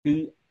គឺ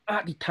អ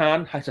ធិដ្ឋាន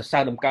ហើយសរសើ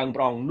រដំកើង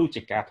ព្រះអង្គនោះ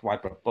ជាការថ្វាយ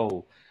ប្រពោ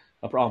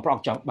ព្រះអង្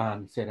គចង់បាន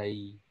សេរី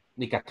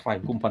នៃការថ្វាយប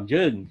ង្គំផង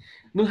យើង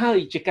នោះហើយ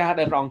ជាការ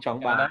ដែលព្រះអង្គចង់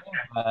បាន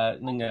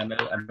នឹងនៅ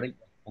អាមេរិក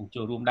នឹង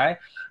ចូលរួមដែរ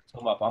សូ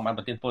មព្រះអង្គបាន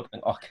ប្រទានពរ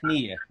ទាំងអស់គ្នា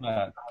បា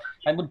ទ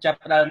ហើយមុនចាប់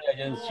ផ្ដើម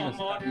យើងជឿស្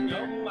ដាប់ខ្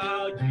ញុំម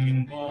កជៀង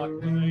បត់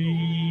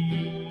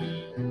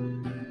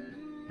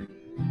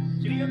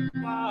ជ្រាប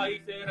ថ្វាយ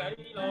សេរី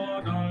ដ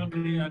ល់ព្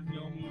រះខ្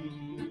ញុំ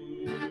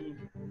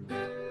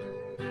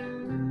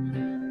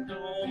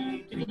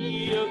ជ្រា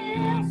ប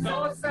ស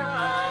រសើ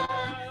រ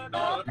ដ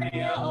ល់ព្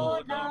រះអូ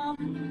ដាម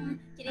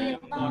ជ្រាប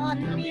បត់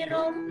ពី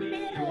រំ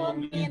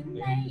មាន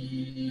ន័យ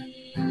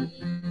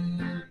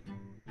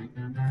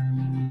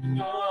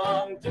ញោ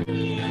មជ្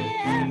រា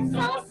បស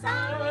រសើ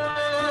រ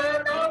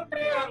ដល់ព្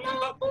រះអ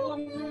ង្គពុន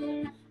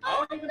ឲ្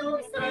យមនុស្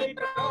សស្រី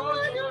ប្រ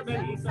យល់ដឹ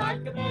ងសាច់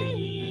ក្តី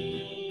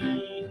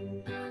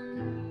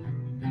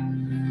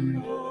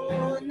អូ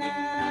ណា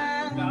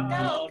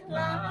កោតខ្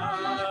លា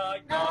ច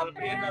ដល់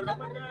ព្រះនរោត្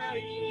តម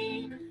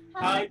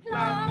ហើយខ្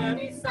លាំង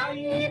និស័យ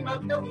មក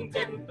ទុំ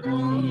ចិនទ្រ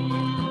ង់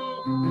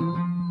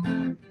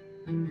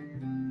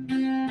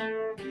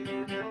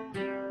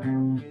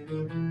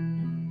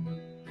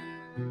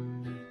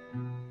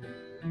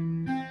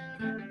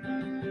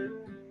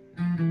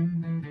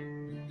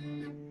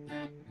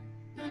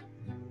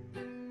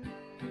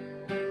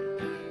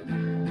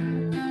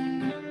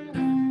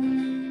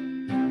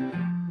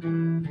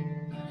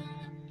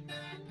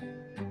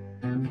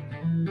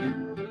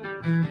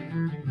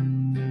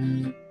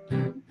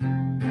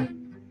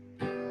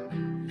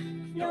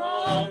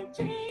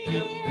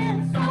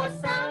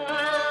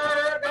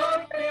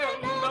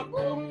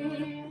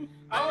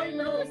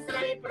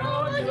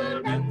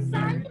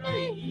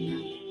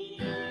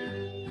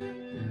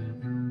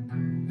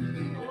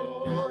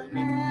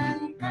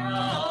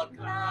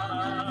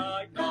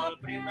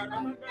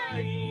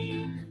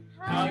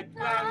ហើយ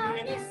ខ្លាំង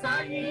និស័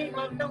យម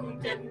កទុំ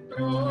ចិនទ្រ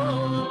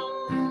ង់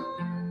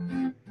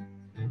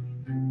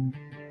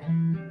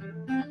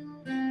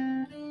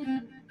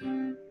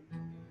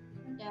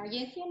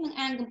យើងខ្ញុំនឹង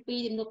អានគម្ពីរ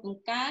ទំនុកប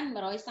ង្កើន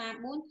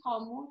134ខ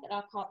1ដ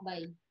ល់ខ3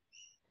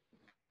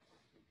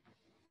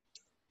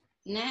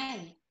ណែ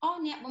អស់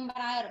អ្នកបម្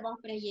រើរបស់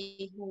ព្រះយេ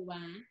ហូ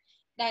វ៉ា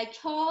ដែល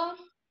ឈរ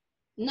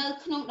នៅ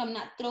ក្នុងដំ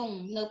ណាក់ទ្រង់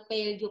នៅ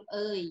ពេលយប់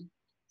អើយ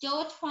ចូ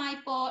លថ្វាយ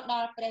ពរដ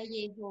ល់ព្រះ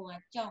យេហូវ៉ា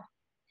ចុះ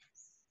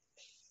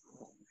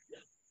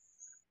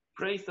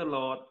Praise the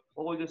Lord,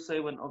 all the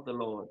servants of the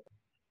Lord,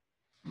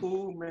 who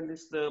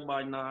minister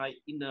by night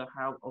in the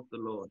house of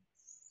the Lord.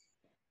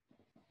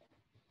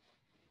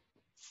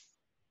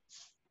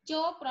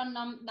 ចូលប្រណ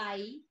ម្យដៃ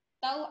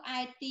ទៅឯ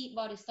ទីប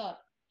រិសុទ្ធ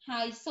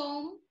ហើយសូ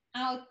ម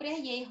ឲ្យព្រះ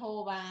យេហូ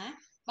វ៉ា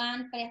បាន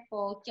ព្រះព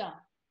រចុះ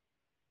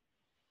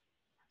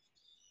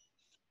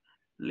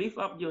Lift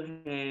up your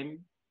hand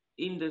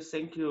in the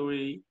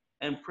sanctuary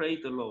and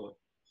praise the Lord.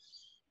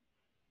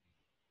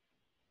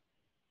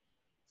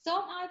 សូ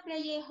មឲ្យព្រះ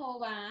យេហូ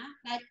វ៉ា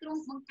ដែលទ្រ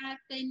ង់បង្កើត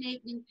ផ្ទៃមេឃ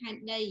និងផែន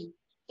ដី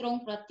ទ្រង់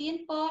ប្រទាន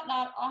ពរដ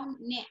ល់អស់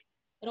អ្នក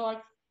រាល់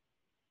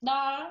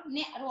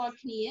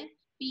គ្នា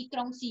ពីក្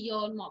រុងស៊ី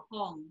យ៉ូនមកផ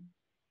ង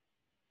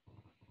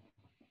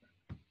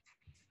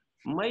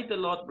May the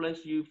Lord bless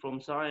you from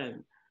Zion,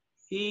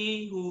 he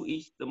who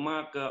is the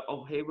maker of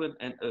heaven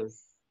and earth.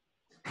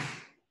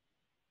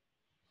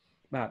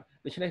 បាទ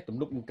ដូច្នេះទំ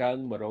នុកបង្កើង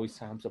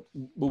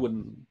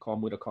134ខ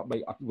1ដល់ខ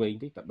3អត់វែង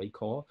ទេតែ3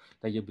ខ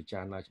តែយើងពិចា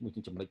រណាជាមួយនឹ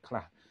ងចំណុចខ្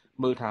លះ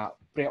មើលថា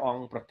ព្រះអ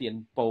ង្គប្រទាន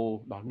ពរ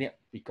ដល់អ្នក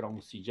ពីក្រុង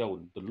ស៊ីយ៉ូន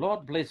The Lord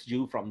bless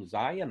you from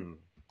Zion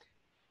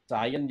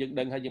យើង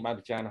ដឹងហើយយើងបាន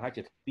ពិចារណាហើយ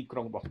ជាទីក្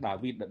រុងរបស់ដា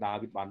វីតដែលដា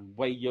វីតបាន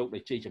វាយយកដោ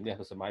យជ័យជំនះ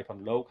ទៅសម័យផន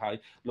លោកហើយ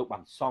លោកបា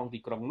នសង់ទី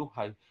ក្រុងនោះ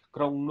ហើយ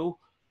ក្រុងនោះ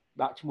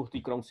ដាក់ឈ្មោះទី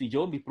ក្រុងស៊ី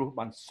យ៉ូនពីព្រោះ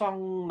បានស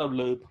ង់នៅ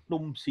លើភ្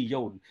នំស៊ី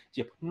យ៉ូន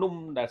ជាភ្នំ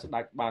ដែលស្ដេ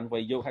ចបានវា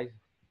យយកហើយ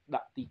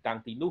ដាក់ទីតាំង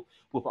ទីនោះ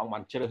ព្រោះព្រះអង្គបា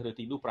នជ្រើសរើស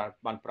ទីនោះ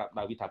បានប្រាប់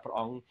ដាវីតថាព្រះ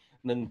អង្គ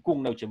នឹងគ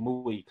ង់នៅជា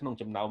មួយក្នុង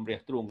ចំណោមរាជ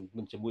ទ្រង់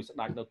នឹងជាមួយស្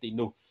ដេចនៅទី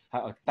នោះហើ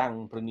យឲ្យតាំង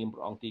ព្រះនាមព្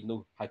រះអង្គទីនោះ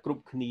ហើយគ្រ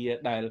ប់គ្នា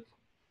ដែល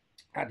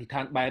អធិដ្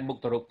ឋានបែរមុខ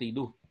ទៅរកទី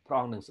នោះព្រះ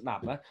អង្គនឹងស្ដា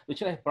ប់ណាដូ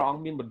ច្នេះព្រះអង្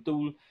គមានបន្ទូ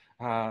ល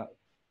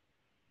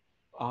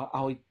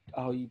ឲ្យ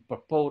ប្រ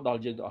ពោដ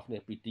ល់យើងទាំងអស់គ្នា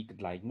ពីទីក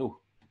ន្លែងនោះ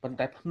ប៉ុន្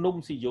តែភ្នំ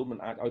ស៊ីយ៉ូនមិន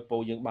អាចឲ្យពោ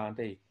យើងបាន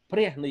ទេព្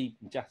រះនៃ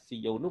ម្ចាស់ស៊ី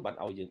យ៉ូននោះបាន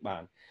ឲ្យយើងបា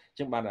នអញ្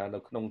ចឹងបាននៅ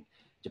ក្នុង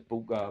ចំពុ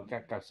ក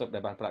90ដែ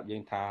លបានប្រាប់យើ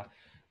ងថា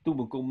ទូ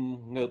បង្គំ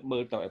ងើបមើ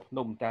លទៅឲ្យភ្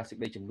នំតាសេច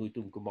ក្តីជំនួយ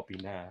ទូបង្គំមកពី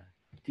ណា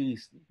គឺ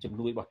ជំ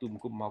នួយរបស់ទូប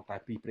ង្គំមកតែ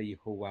ពីព្រះយេ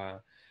ហូវ៉ា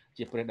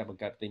ជាព្រះដែលប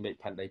ង្កើតផ្ទៃមេឃ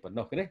ផែនដីប៉ុណ្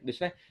ណោះទេដូ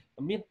ច្នេះ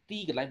មានទី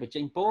កន្លែងបញ្ចេ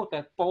ញពោតែ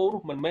ពោ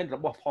នោះមិនមែនរ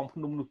បស់ផងភ្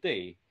នំនោះទេ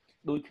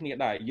ដូចគ្នា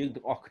ដែរយើង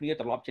ទាំងអស់គ្នា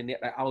ត្រឡប់ជាអ្នក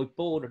ដែលឲ្យ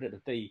ពោដល់អ្នកដ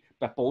ទៃ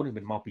តែពោនេះ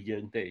មិនមកពីយើ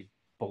ងទេ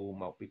ពោ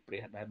មកពីព្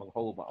រះដែលបង្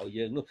ហូរមកឲ្យ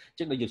យើងនោះអញ្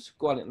ចឹងដល់យើងស្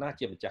គាល់អ្នកណា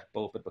ជាម្ចាស់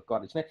ពោពិតប្រាកដ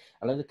ដូច្នេះ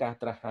ឥឡូវការ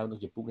ត្រាស់ហៅនៅ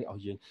ចំពុកនេះឲ្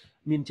យយើង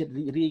មានចិត្ត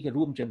រីករាយ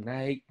រួមចំ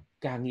ណែក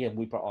ការងារ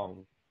មួយព្រះអង្គ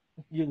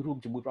យើងរួម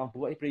ជាមួយព្រះអង្គព្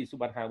រោះអីព្រះយេស៊ូវ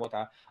បានហៅមក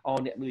ថាអូ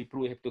អ្នកនឿយព្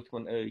រួយហើយផ្ទុះធ្ង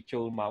ន់អើយចូ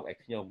លមកឯ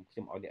ខ្ញុំ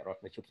ឲ្យអ្នករ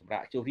ត់នៅជប់សម្រា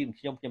ប់ចូលរៀន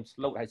ខ្ញុំស្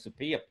លូតហើយសុ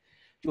ភាព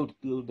ចូលទ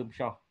ទួល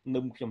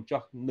នឹមខ្ញុំ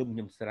ចោះនឹមខ្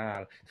ញុំស្រា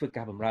លធ្វើ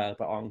ការបម្រើ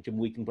ព្រះអង្គជា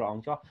មួយនឹងព្រះអ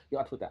ង្គចោះយក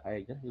អត់ធ្វើតែឯ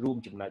ងរួម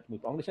ចំណែកជាមួយ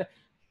ព្រះអង្គដូច្នេះ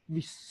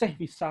វិសេស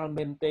វិសាល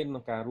មែនទែនក្នុ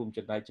ងការរួម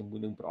ចំណែកជាមួយ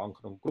នឹងព្រះអង្គ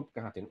ក្នុងគ្រប់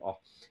ការទាំងអស់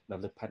នៅ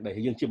លើផែនដី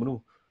យើងជាមនុស្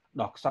ស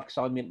ដ៏ខ្សត់ខ្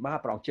សោយមានបាប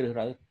ព្រះអង្គជ្រើស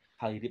រើស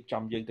ហើយរៀប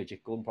ចំយើងទៅជា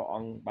កូនព្រះអ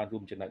ង្គបានរួ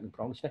មចំណែកនឹងព្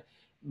រះអង្គដូច្នេះ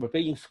បើពេ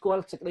លយើងស្គា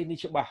ល់សេចក្តីនេះ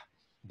ច្បាស់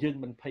យើង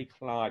មិនភ័យ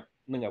ខ្លាច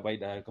នឹងអ្វី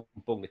ដែល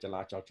កំពុងតែច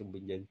លាចលជុំវិ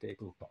ញយើងទេ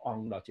ព្រោះព្រះអ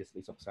ង្គដ៏ជាសេចក្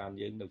តីសុខសាន្ត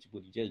យើងនៅជាមួ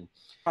យយើង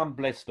Come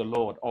bless the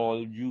Lord all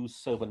you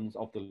servants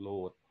of the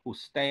Lord who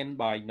stand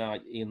by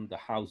night in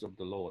the house of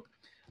the Lord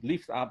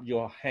lift up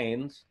your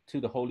hands to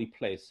the holy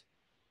place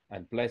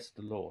and bless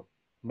the Lord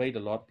may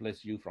the Lord bless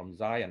you from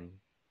Zion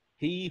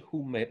he who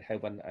made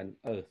heaven and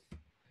earth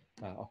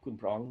អរគុណ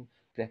ព្រះអង្គ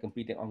ព្រះគម្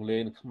ពីរទាំងអង់គ្លេស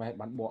និងខ្មែរ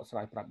បានបកស្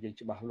រាយប្រាប់យើង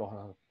ច្បាស់លាស់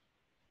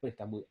ព្រះ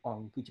តែមួយអ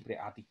ង្គគឺជាព្រះ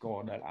អធិការ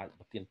ដែលអាច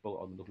ប្រទានពរ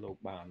ឲ្យមនុស្សលោក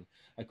បាន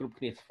ហើយគ្រប់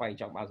គ្នាស្វែង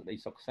ចង់បានសេចក្តី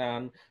សុខសា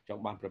ន្តច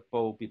ង់បានប្រ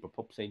ពោពីប្រភ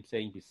ពផ្សេង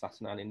ពីសាស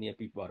នានានា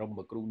ពីបរម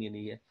គ្រូនា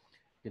នា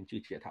ខ្ញុំជឿ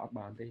ជាក់ថាអត់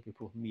បានទេពី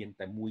ព្រោះមាន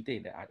តែមួយទេ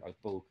ដែលអាចឲ្យ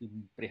ពរគឺ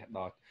ព្រះ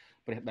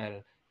ដែល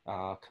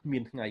គ្មា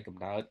នថ្ងៃក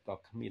ម្រើតក៏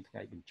គ្មានថ្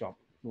ងៃបញ្ចប់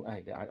នោះឯង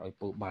ដែលអាចឲ្យ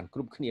ពរបានគ្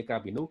រប់គ្នាក្រៅ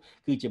ពីនោះ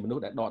គឺជាមនុស្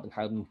សដែលដកដង្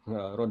ហើម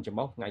រុនច្រ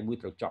មុះថ្ងៃមួយ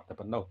ត្រូវចប់តែ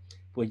ប៉ុណ្ណោះ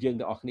ព្រោះយើង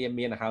ទាំងអស់គ្នា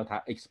មានហៅថា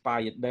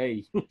expired day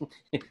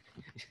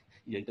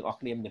យើងទាំងអស់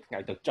គ្នាមានថ្ងៃ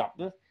ទៅចប់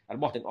ណារ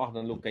បស់ទាំងអស់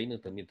នៅលោកីនឹង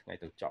តែមានថ្ងៃ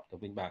ទៅចប់ទៅ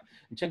វិញបាទ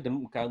អញ្ចឹងទំនុ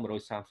កកើ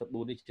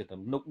134នេះជា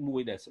ទំនុកមួ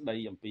យដែលស្ដី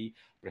អំពី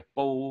ព្រះព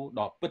រ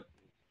ដ៏ពិត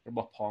រប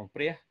ស់ផង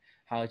ព្រះ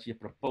ហើយជា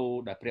ព្រះពរ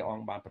ដែលព្រះអ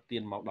ង្គបានប្រទា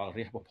នមកដល់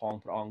រាជរបស់ផង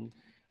ព្រះអង្គ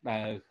ដែ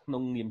លក្នុ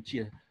ងនាមជា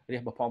រា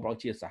ជរបស់ផងព្រះអ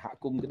ង្គជាសហ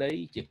គមន៍ក្តី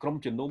ជាក្រុម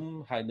ជំនុំ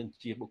ហើយនឹង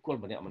ជាបុគ្គល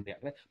ម្នាក់ព្រះ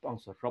អង្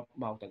គសរុប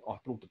មកទាំងអ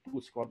ស់ទ្រង់ទទួល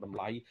ស្គាល់តម្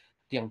លៃ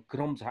ទាំងក្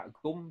រុមសហ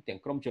គមន៍ទាំង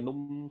ក្រុមជំនុំ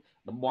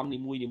តំបន់នី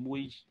មួយ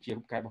ជា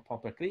រូបកាយរបស់ផង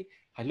ព្រះគ្រីស្ទ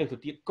ហើយលើសទៅ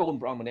ទៀតកូន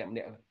ព្រះអង្គម្នាក់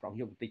ព្រះអង្គ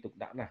យកបន្តិចទុក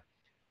ដាក់ណា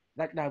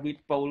ដាច់ដាវីត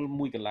ប៉ូល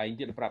មួយកន្លែង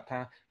ទៀតប្រាប់ថា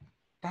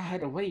តើហេ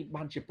តុអ្វី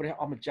បានជាព្រះ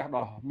អម្ចាស់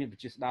ដ៏មានវិ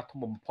ជ្ជាស្ដាធំ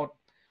បំផុត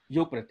យ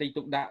កប្រតិ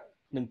ទុកដាក់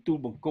នឹងទូល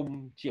បង្គំ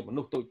ជាម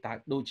នុស្សតូចតាច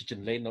ដូចជាច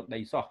ន្លេនៅដី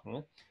សោះព្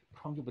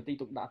រះអង្គយកប្រតិ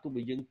ទុកដាក់ទោះ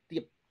បីយើងទៀ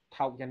ប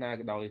ថោកយ៉ាងណា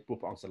ក៏ដោយព្រោះ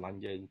ព្រះអង្គស្រឡាញ់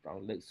យើងព្រះអ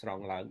ង្គលើកស្រ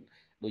ង់ឡើង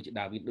ដូចជា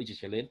ដាវីតដូចជា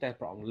ឆេឡេនតែ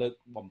ព្រះអង្គលើក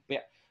បំពា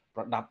ក់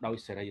ប្រដាប់ដោយ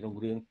សេរីរុង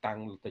រឿងតាំង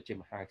ទៅជា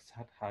មហាក្ស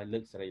ត្រហើយលើ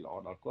កសេរីល្អ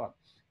ដល់គាត់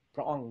ព្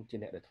រះអង្គជា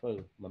អ្នកដែលធ្វើ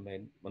មិនមែន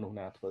មនុស្ស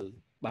ណាធ្វើ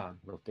បាន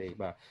នោះទេ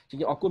បាទជា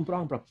អរគុណព្រះ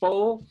អង្គប្រពោ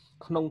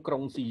ក្នុងក្រុ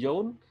ងស៊ីយ៉ូ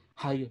ន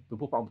ហើយព្រះ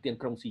ពុទ្ធព្រះអង្គប្រទាន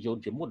ក្រុងស៊ីយ៉ូន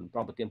ជាមុនព្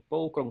រះអង្គប្រទានពោ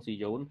ក្រុងស៊ី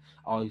យ៉ូន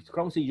ឲ្យក្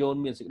រុងស៊ីយ៉ូន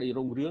មានសេចក្តី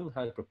រុងរឿង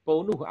ហើយប្រពោ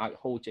នោះអាច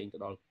ហូរចេញទៅ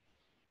ដល់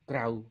ក្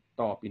រៅ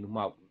តពីនោះម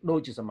កដូច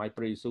ជាសម័យ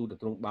ព្រះយេស៊ូវដែល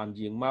ទ្រង់បាន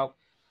យាងមក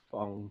ព្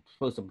រះអង្គ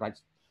ធ្វើសម្រេច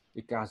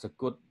ពីការស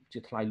គត់ជា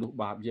ថ្លៃលុះ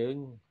បាបយើង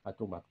ហើយ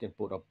ទ្រង់បានប្រទានព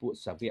រដល់ពួក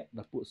សាវកដ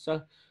ល់ពួកសិស្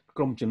ស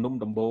ក្រុមជំនុំ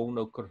ដំបូង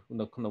នៅ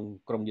ក្នុង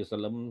ក្រុងយេរូសា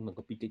ឡឹមនិង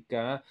កាពីកិច្ច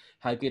ការ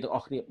ហើយគេទាំងអ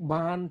ស់គ្នា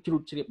បានជ្រួ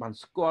តជ្រាបបាន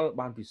ស្គាល់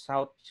បានពិសោ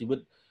ធន៍ជីវិត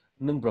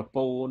នឹងប្រ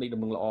ពោនៃ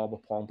ដំណឹងល្អរប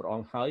ស់ផងព្រះអ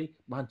ង្គហើយ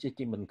បានជា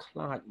គេមិនខ្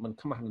លាចមិន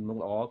ខ្មាស់ដំណឹង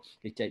ល្អ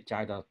គេចែកចា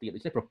យដល់ទៀតដូ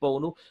ច្នេះប្រពោ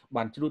នោះ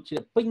បានជ្រួតជ្រា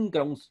បពេញ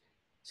ក្រុង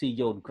ស៊ី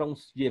យ៉ូនក្រុង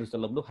យេរូសា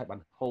ឡឹមនោះហើយបា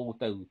នហូរ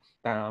ទៅ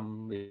តាម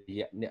រ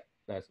យៈអ្នក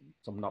ដែល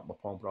សំណប់រប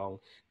ស់ផងព្រះអង្គ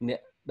អ្នក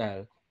ដែល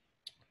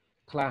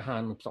ក្លាហា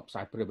នផ្សព្វផ្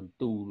សាយព្រះបន្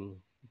ទូល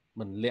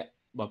មិនលាក់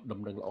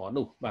ដំណឹងល្អ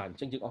នោះបាទអញ្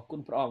ចឹងយើងអរគុណ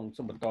ព្រះអង្គ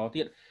សូមបន្ត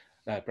ទៀត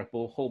ដែលព្រះព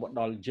រហូរមក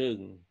ដល់យើង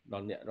ដ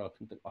ល់អ្នករាល់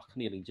ទាំងអស់គ្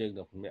នានឹងយើងដ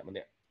ល់ម្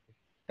នាក់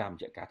តាម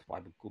រយៈការថ្វាយ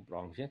បង្គំព្រះ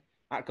អង្គទេ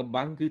អកម្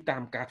បាំងគឺតា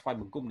មការថ្វាយ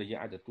បង្គំដែលយើ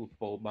ងអាចទទួល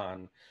ពរបាន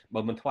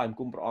បើមិនថ្វាយបង្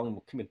គំព្រះអង្គ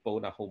គ្មានពរ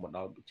ណាហូរមកដ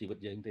ល់ជីវិត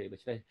យើងទេដូ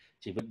ច្នេះ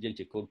ជីវិតយើង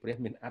ជាកូនព្រះ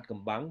មានអក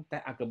ម្បាំងតែ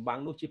អកម្បាំង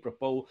នោះជាប្រ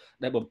ពោ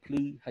ដែលបំភ្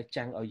លឺហើយ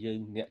ចាំងឲ្យយើង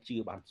អ្នកជឿ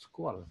បានស្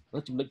គាល់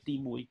នោះចំណុចទី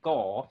1ក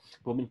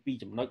ព្រោះមាន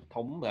2ចំណុច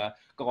ធំ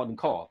កនិង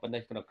ខប៉ុន្តែ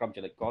ក្នុងក្រុម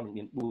ចំណុចកនឹង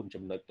មាន4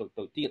ចំណុច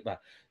តូចទៀតបាទ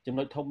ចំ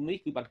ណុចធំនេះ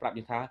គឺបានប្រាប់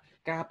យើងថា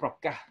ការប្រ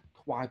កាស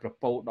ថ្វាយប្រ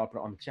ពោដល់ព្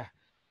រះអង្គម្ចាស់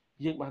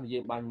យើងបាននិយា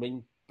យបានមិញ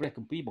ព្រះគ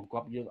ម្ពីរបង្គា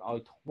ប់យើងឲ្យ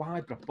ថ្វាយ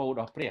ប្រពោ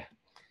ដល់ព្រះ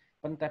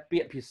ប៉ុន្តែពា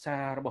ក្យភាសា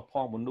របស់ផ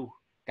ងមនុស្ស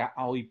ការ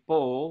ឲ្យ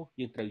ពោ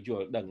យើងត្រូវយ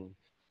ល់ដឹង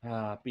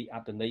ពីអ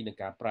ត្ថន័យនៃ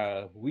ការប្រើ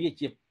វា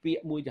ជាពាក្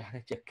យមួយ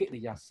ជាកិ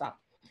រិយាសព្ទ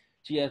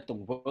ជាទ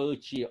ង្វើ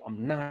ជាអំ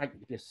ណាច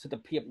ជាសិទ្ធិ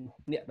ភាព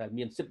អ្នកដែល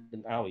មានសិទ្ធិនឹ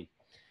ងឲ្យ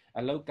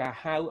ឥឡូវការ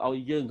ហៅឲ្យ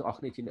យើងទាំងអស់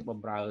គ្នាជាអ្នកប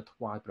ម្រើថ្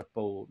វាយប្រ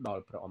ពោដ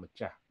ល់ព្រះអម្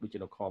ចាស់ដូចជា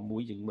នៅខ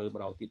1យើងមើល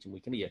ម្ដងទៀតជាមួ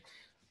យគ្នា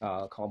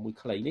ខ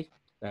1ខ្លីនេះ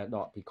ដែលដ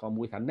កពីខ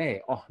1ថាណែ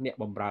អស់អ្នក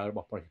បម្រើរប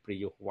ស់ព្រះ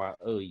យេហូវ៉ា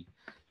អើយ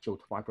ចូល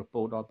ថ្វាយប្រ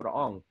ពោដល់ព្រះ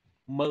អង្គ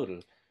មើល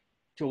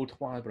ចូល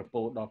ថ្វាយប្រ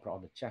ពោដល់ព្រះអ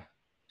ម្ចាស់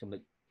ចំណុច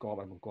ក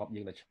បានបង្គាប់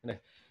យើងនៅឆ្នេះ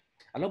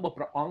ឥឡូវបើ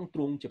ព្រះអង្គទ្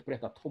រង់ជាព្រះ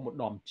ដ៏ធំម្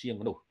ដុំជាង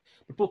មនុស្ស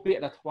ពីព្រោះពាក្យ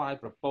ថាថ្វាយ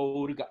ប្រពោ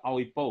ឬក៏ឲ្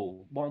យពោ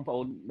បងប្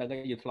អូនដឹងហើ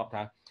យយើងធ្លាប់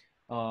ថា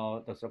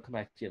ទៅស្រុកខ្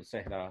មែរជាពិសេ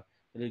ស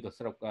ឬក៏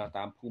ស្រុក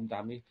តាមភូមិតា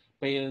មនេះ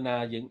ពេលណា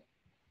យើង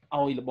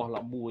ឲ្យរបស់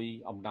ល្អមួយ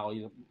អំណោយ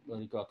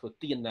ឬក៏ធ្វើ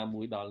ទានណា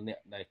មួយដល់អ្នក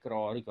ដែលក្រ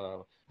ឬក៏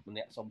ម្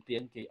នាក់សុំទា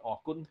នគេអរ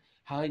គុណ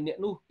ហើយអ្នក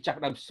នោះចាប់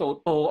ដើមសូត្រ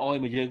ពោឲ្យ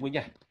មកយើងវិញ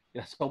ណា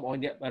សូមឲ្យ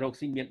អ្នករក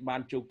ស៊ីមានបា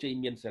នជោគជ័យ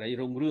មានសេរី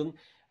រុងរឿង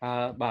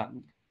បាទ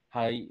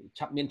ហើយ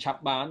ឆា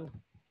ប់បាន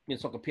មាន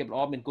សុខភាពល្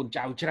អមានកូន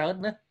ចៅច្រើន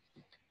ណា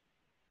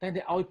តែ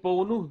អ្នកឲ្យពោ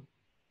នោះ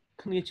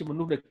គ្នាជាម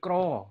នុស្សដែលក្រ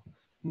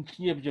គ្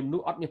នាជាមនុ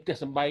ស្សអត់មានផ្ទះ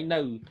សម្បែងនៅ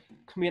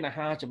គ្មានអា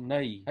ហារចំ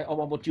ណីហើយអប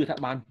អរជឿថា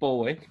បានពោ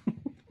ហ៎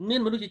មាន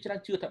មនុស្សជាច្រើន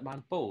ជឿថាបាន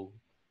ពោ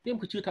ខ្ញុំ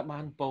ក៏ជឿថាបា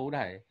នពោ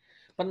ដែរ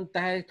ប៉ុន្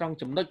តែត្រង់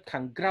ចំណុចខា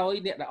ងក្រោយ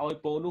អ្នកដែលឲ្យ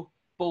ពោនោះ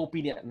ព ពោពី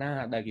អ្នកណា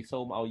ដែលគេសូ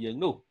មឲ្យយើង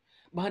នោះ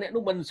បើអ្នក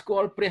នោះមិនស្គា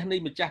ល់ព្រះនៃ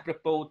ម្ចាស់ព្រះ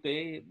ពោទេ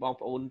បង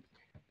ប្អូន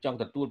ចង់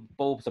ទទួល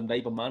ពោសម្ដី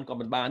ប្រមាណក៏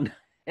មិនបាន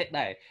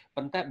ដែរ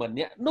ប៉ុន្តែបើ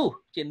អ្នកនោះ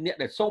ជាអ្នក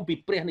ដែលសូមពី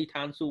ព្រះនៃ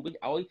ឋានសួគ៌វិញ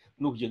ឲ្យ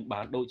នោះយើង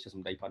បានដូចជាស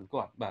ម្ដីផន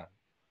គាត់បាទ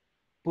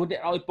ពួកអ្ន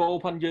កឲ្យពោ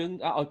ផនយើង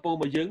ឲ្យពោ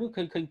មកយើងនោះ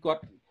ឃើញគា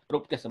ត់រົ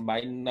ບតែសម្បែ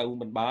ងនៅ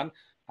មិនបាន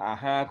អា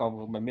ហារក៏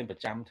មិនមានប្រ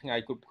ចាំថ្ងៃ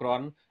គ្រប់គ្រា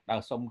ន់ដ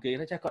ល់សុំគេ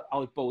ណាចាគាត់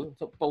ឲ្យ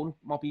ពោ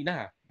មកពីណា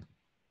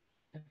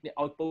អ្នក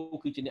ឲ្យពោ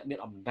គឺជាអ្នកមាន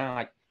អំណា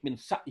ចមាន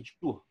សក្តិយស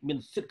មាន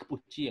សិទ្ធិខ្ព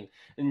ស់ជាង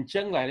អញ្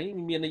ចឹងឡើយនេះ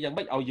មានយ៉ាង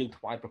ម៉េចឲ្យយើង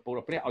ថ្វាយប្រពោដ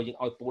ល់ព្រះឲ្យយើង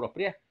ឲ្យពោដល់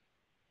ព្រះ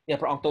អ្នក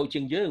ព្រះអង្គតូច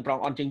ជាងយើងព្រះអ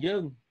ង្គអន់ជាងយើ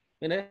ង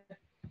ឃើញទេ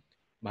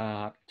បា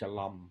ទច្រ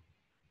ឡំ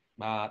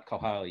បាទខុស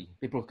ហើយ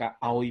ពីព្រោះការ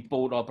ឲ្យពោ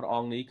ដល់ព្រះអ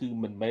ង្គនេះគឺ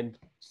មិនមែន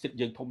សិទ្ធិ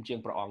យើងធំជាង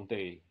ព្រះអង្គ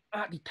ទេអ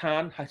ធិដ្ឋា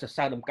នហើយសរ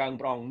សើរដំណើរ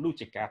ព្រះអង្គនោះ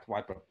ជាការថ្វា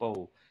យប្រពោ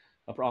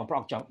ព្រះអង្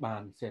គចង់បា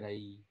នសេរី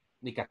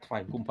នៃការថ្វា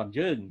យបង្គំផង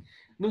យើង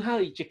នោះហើ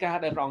យជាការ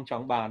ដែលព្រះអង្គច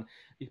ង់បាន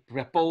ព្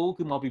រះពោ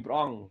គឺមកពីព្រះ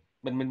អង្គ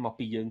មិនមែនមក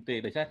ពីយើងទេ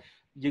ដូច្នេះ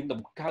យើង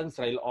ដំកើង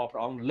សេរីល្អព្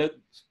រះអង្គលើក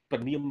ព្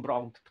រះនាមព្រះ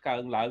អង្គកើ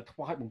ងឡើងថ្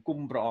វាយបង្គំ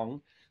ព្រះអង្គ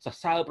សរ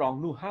សើរព្រះអង្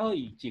គនោះហើយ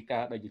ជាកា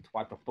រដែលយើងថ្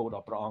វាយប្រពោដ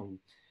ល់ព្រះអង្គ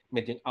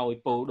មិនយើងឲ្យ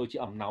ពោដូចជា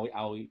អំណោយ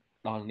ឲ្យ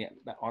ដល់អ្នក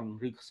ដែលអន់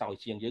ឬខ្សោយ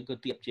ជាងយើងគឺ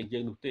ទៀបជាងយើ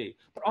ងនោះទេ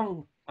ព្រះអង្គ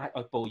អាច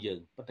ឲ្យពោយើង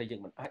ប៉ុន្តែយើ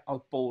ងមិនអាចឲ្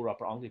យពោដល់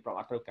ព្រះអង្គទេព្រះ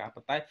អង្គអត់ត្រូវការ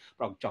ប៉ុន្តែ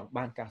ព្រះអង្គចង់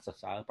បានការសរ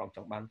សើរព្រះអង្គច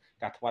ង់បាន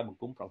ការថ្វាយបង្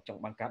គំព្រះអង្គចង់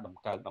បានការដំ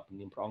កើងដល់ព្រះ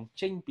នាមព្រះអង្គ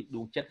ចេញពី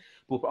ដួងចិត្ត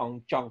ព្រោះព្រះអង្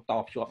គចង់ត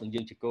ភ្ជាប់នឹង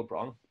យើងជាកូនព្រះ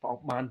អង្គ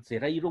បានសេ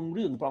រីរុង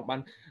រឿងព្រះអង្គបា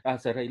ន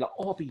សេរីល្អ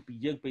ពី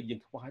យើងពេលយើ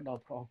ងថ្វាយដ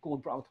ល់ព្រះអង្គកូន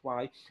ព្រះអង្គថ្វា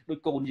យដោយ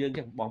កូនយើង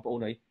ចឹងបងប្អូន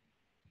ហើយ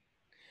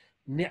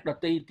អ្នកដ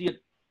ទៃទៀត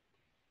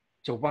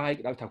ចវាយ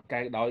ដោយថៅកែ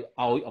ដោយ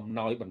ឲ្យអំ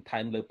ណោយបន្ថែ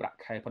មលើប្រាក់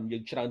ខែផងយើ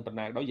ងច្រើនប៉ុណ្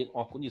ណាដោយយើងអ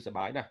រគុណយើងសប្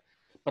បាយណាស់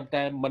ប៉ុន្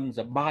តែមិន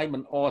សប្បាយមិ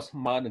នអស្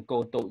មើនឹងកូ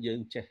នតូចយើង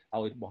ចេះ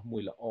ឲ្យរបស់មួ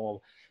យល្អ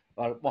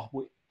របស់មួ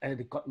យ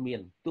គាត់មាន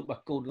ទោះបើ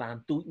កូនឡាន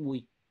ទូចមួយ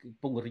កំ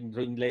ពុងរិ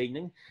ញលេងហ្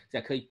នឹងតែ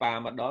ឃើញប៉ា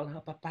មកដល់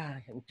ប៉ា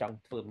ចង់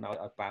ធ្វើអំណោយ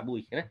ឲ្យប៉ាមួយ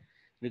ណា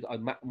ឬក៏ឲ្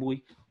យម៉ាក់មួយ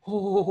ហូ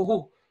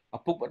ឪ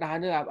ពុកម្ដាយ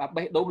នេះអា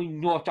បេះដូងនេះ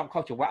ញ័រចង់ខុ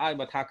សច្រវាក់ឲ្យ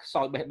មកថាខ្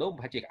សោយបេះដូង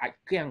ប្រហែលជាអាច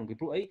គាំងពី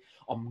ព្រោះអី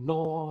អំណ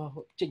រ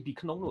ចេញពី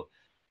ក្នុងនោះ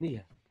នេះ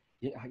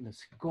យើងអាចនឹង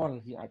ស្គាល់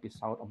យើងអាចពិ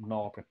សោធន៍អំណ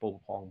រព្រះពង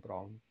ផងប្រ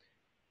ង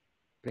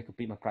ព្រះគម្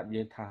ពីរបានប្រាប់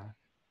យើងថា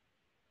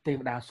ទេវ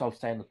តាសល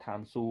សែននៅឋាន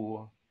សួគ៌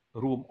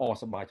រួមអរ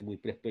សប្បាយជាមួយ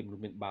ព្រះពេលមនុ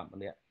ស្សមានបាប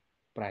ម្នាក់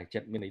ប្រែចិ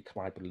ត្តមានន័យថ្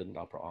វាយព្រលឹងដ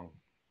ល់ព្រះអង្គ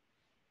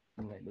ហ្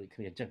នឹងហើយដូចគ្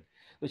នាអញ្ចឹង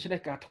ដូច្នេះ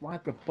ការថ្វាយ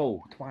ព្រះពោ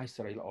ថ្វាយ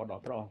សេរីល្អដ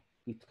ល់ព្រះអង្គ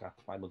គឺការ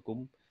ថ្វាយបង្គំ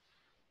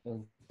និង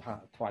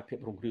ថ្វាយភាព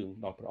រុងរឿង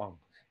ដល់ព្រះអង្គ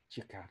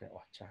ជាការដែលអ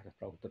ស្ចារ្យដែល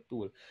ព្រះអង្គទទួ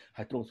ល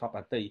ហើយទ្រង់ស្ប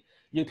អតី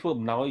យើងធ្វើ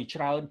អំណោយ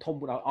ច្រើនធំ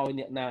ដល់ឲ្យ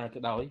អ្នកណាក៏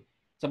ដោយ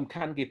សំ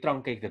ខាន់គេត្រ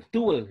ង់គេទ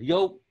ទួលយ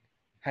ក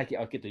ហើយគេ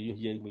ឲ្យកិត្តិយស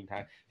យើងវិញថា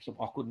ខ្ញុំ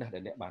អរគុណណាស់ដែ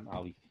លអ្នកបានឲ្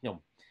យខ្ញុំ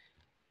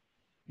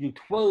យើង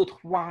ធ្វើ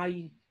ថ្វាយ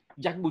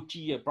យ៉ាញ់បូ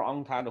ជាព្រះអ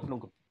ង្គថានៅក្នុង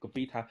គម្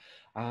ពីរថា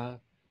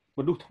ម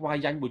នុស្សថ្វាយ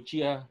យ៉ាញ់បូ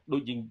ជាដូ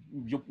ចយើង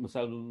យប់ម្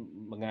សិល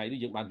មួយថ្ងៃនេះ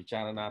យើងបានពិចា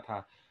រណាថា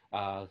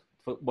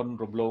ធ្វើបុណ្យ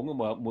រំលង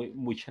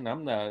មួយឆ្នាំ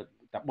តែ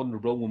បុណ្យ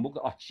រំលងមួយមុខ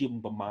អស់ជាង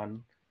ប្រមាណ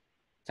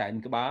សែន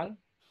ក្បាល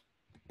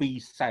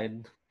2សែន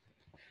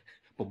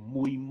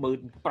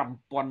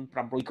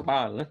65,500 ក្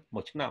បាល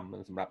មួយឆ្នាំ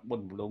សម្រាប់បុ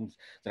ណ្យរំលង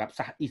សម្រាប់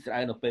សាសអ៊ីស្រា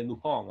អែលនៅពេលនោះ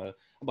ផង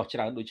បើច្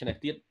រើនដូចនេះ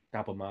ទៀត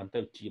តើប្រមាណទៅ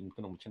ជា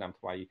ក្នុងឆ្នាំ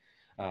ថ្វាយ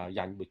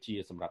យ៉ាញ់បូជា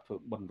សម្រាប់ធ្វើ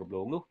បុណ្យរំល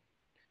ងនោះ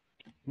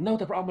នៅ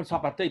តែព្រះអង្គមិនស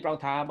ពអតីព្រះអ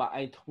ង្គថាបើ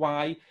ឯងថ្វា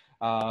យ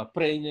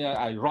ប្រេងឲ្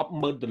យរាប់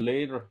ម៉ឺនដុល្លា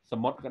រស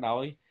មុទ្រក៏ដោ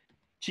យ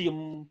ជាម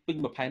ពេញ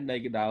មួយផែនដី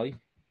ក៏ដោយ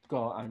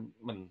ក៏អញ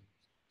មិន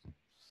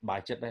សប្បាយ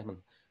ចិត្តដែរមិន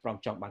ព្រះអ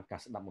ង្គចង់បានការ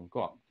ស្ដាប់បង្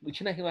គាប់ដូ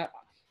ច្នេះគឺថា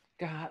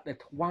ការដែល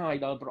ថ្វាយ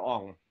ដល់ព្រះអ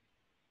ង្គ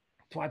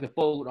ថ្វាយព្រះព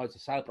រដោយស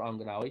រសើរព្រះអង្គ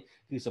ក៏ដោយ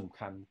គឺសំ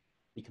ខាន់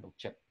ពីក្នុង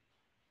ចិត្ត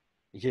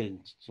យើង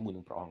ជាមួយ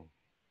នឹងព្រះអង្គ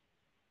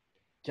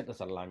ចិត្តដែល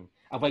ស្រឡាញ់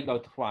អ្វីក៏ដោយ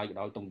ថ្វាយក៏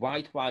ដោយតង្វាយ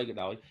ថ្វាយក៏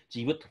ដោយ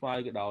ជីវិតថ្វាយ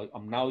ក៏ដោយ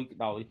អំណោយក៏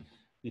ដោយ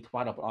គឺថ្វា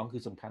យដល់ព្រះអង្គគឺ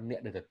សំខាន់អ្នក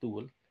ដែលទទួ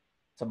ល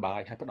សប្បាយ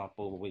ហើយផ្ដល់ព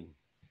រមកវិញអ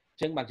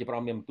ញ្ចឹងបានជាព្រះ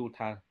អង្គមានបន្ទូល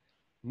ថា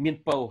មាន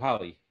ពរហើ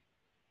យ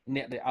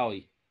អ្នកដែលឲ្យ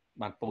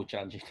បានពរច្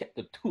រើនជាងអ្នក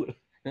ទទួល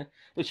ណា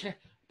ដូច្នេះ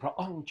ព្រះ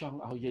អង្គចង់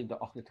ឲ្យយើងទាំ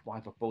ងអស់គ្នាថ្វាយ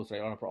ព្រះពរស្រី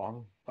ដល់ព្រះអ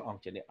ង្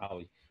គជាអ្នកឲ្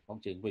យផង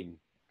ជើងវិញ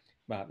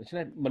បាទដូច្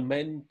នេះមិនមែ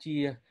ន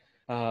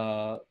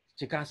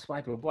ជាការស្វែ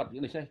ងប្រវត្តិ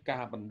ដូច្នេះកា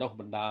របណ្ដុះ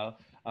បណ្ដាល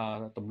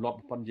ទម្លាប់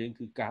ប៉ុនយើង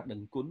គឺការដឹ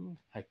ងគុណ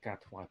ហើយការ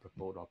ថ្វាយព្រះព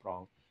រដល់ព្រះ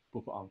អង្គព្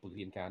រោះព្រះអង្គពង្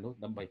រៀនការនោះ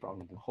ដើម្បីព្រះអង្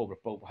គនឹងហូបព្រះ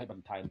ពរឲ្យប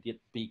ន្ថែមទៀត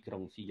ពីក្រុ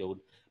ងស៊ីយ៉ូន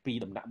ពី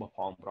ដំណាក់របស់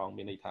ព្រះអង្គ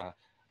មានន័យថា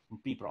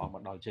ពីព្រះអង្គម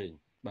កដល់យើង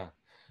បាទ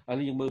ហើ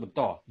យយើងមើលបន្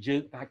តយើ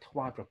ងអាចថ្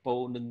វាយព្រះពរ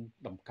នឹង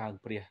ដំកើង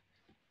ព្រះ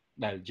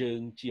ដែលយើង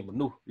ជាម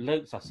នុស្សលើ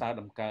កសរសើរ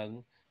ដំកើង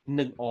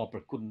និងអរព្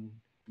រគុណ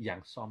យ៉ា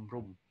ងសមរ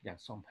ម្យយ៉ាង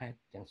សមហេតុ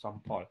យ៉ាងសម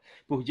ផល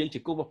ព្រោះយើងជា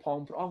គុំផង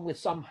ព្រះអង្គវា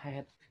សមហេ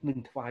តុនឹង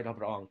ថ្វាយដល់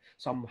ព្រះអង្គ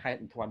សមហេតុ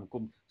នឹងថ្វាយបង្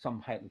គំសម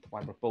ហេតុនឹងថ្វា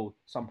យព្រះពរ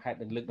សមហេតុ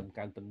នឹងលើកដំ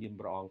កើងពនាម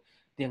ព្រះអង្គ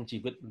ទាំងជី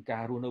វិតនិងកា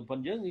ររស់នៅប៉ុន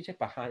យើងនេះចេះ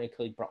បង្ហាញឲ្យ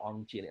ឃើញព្រះអ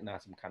ង្គជាអ្នកណា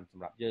សំខាន់ស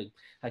ម្រាប់យើង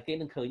ហើយគេ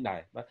នឹងឃើញដែរ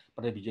បាទប៉ុ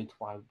ន្តែបើយើងថ្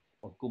វាយ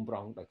បង្គំព្រះ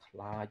អង្គដោយខ្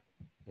លាច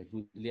ដោយយូ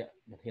រលាក់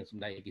មិនហ៊ានស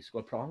ម្ដែងឲ្យគេស្គា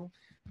ល់ព្រះអង្គ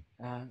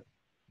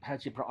ថា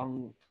ជាព្រះអង្គ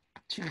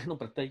ជឿក្នុង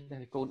ប្រតិតែ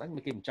កូនអញមិ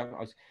នគេមិនចង់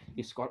ឲ្យ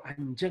គេស្គាល់អញ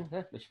អញ្ចឹង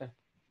ណាដូច្នេះ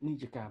នេះ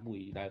ជាការមួយ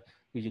ដែល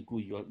គឺយើងគួ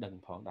រយល់ដឹង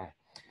ផងដែរ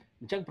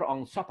អញ្ចឹងព្រះអ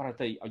ង្គសពប្រ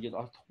តិឲ្យយើង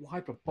អស់ថ្វាយ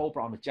ប្រពោព្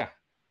រះអង្គម្ចាស់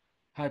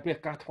ហើយព្រះ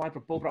ការថ្វាយប្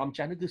រពោព្រះអង្គម្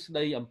ចាស់នេះគឺស្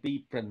ដីអំពី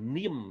ព្រះ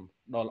នាម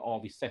ដ៏ល្អ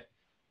វិសេសរ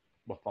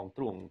បស់ផង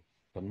ទ្រង់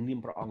ព្រះនាម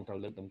ព្រះអង្គត្រូវ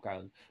លើកតម្កើ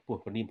ងព្រោះ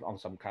ព្រះនាមព្រះអង្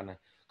គសំខាន់ណា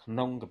ស់ក្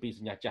នុងគម្ពីរស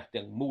ញ្ញាចាស់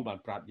ទាំងមូលបាន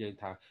ប្រាប់យើង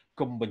ថា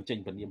គុំបញ្ចេញ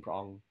ព្រះនាមព្រះ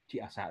អង្គជា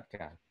អាសា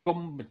ការគុំ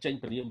បញ្ចេញ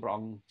ព្រះនាមព្រះអ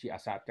ង្គជាអា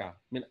សាការ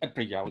មានឥត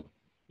ប្រយោជន៍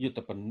យុទ្ធ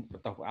បន្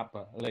តអប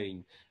លេង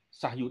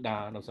សាសយូដា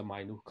នៅសម័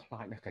យនោះខ្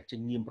លាចណាស់កាចេញ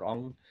នាមព្រះអ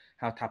ង្គ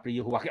ហៅថាព្រះ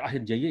យេហូវ៉ាគេអត់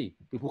ហ៊ាននិយាយទេ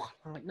ពីព្រោះខ្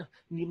លាចណាស់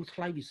នាមថ្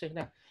លៃវិសេស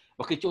ណាស់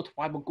បើគេចូលថ្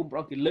វាយបង្គំព្រះ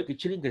អង្គគេលើកគេ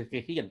ច្រៀងគេ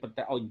ហ៊ានប៉ុន្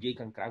តែឲ្យនិយាយ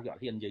ខាងក្រៅគេអ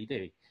ត់ហ៊ាននិយាយទេ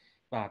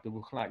បាទពីព្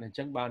រោះខ្លាចណាស់អញ្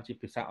ចឹងបានជា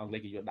ភាសាអង់គ្លេ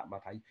សគេយកដាក់មក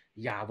ថា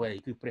យ៉ាវ៉េ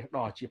គឺព្រះ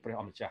ដ៏ជាព្រះ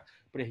អម្ចាស់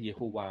ព្រះយេ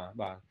ហូវ៉ា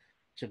បាទ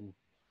អញ្ចឹង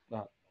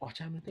បាទអស្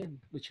ចារ្យមែនទេ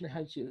ដូច្នេះ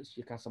ហើយ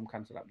ជាការសំខា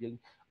ន់សម្រាប់យើង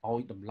ឲ្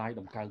យតម្លៃ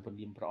តម្កើងព្រះ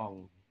នាមព្រះអង្គ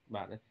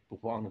បាទ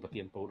ព្រះអង្គនឹងប្រ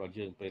ទានពរដល់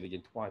យើងពេលដែលយើ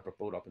ងថ្វាយប្រ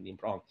ពោដល់ព្រះនាម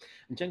ព្រះអង្គ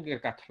អញ្ចឹងគេ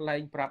ការថ្លែ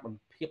ងប្រាប់អំ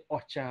ពីអ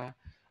ស្ចារ្យ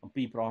អំ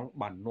ពីព្រះអង្គ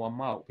បាននាំ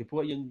មកពីព្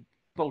រោះយើង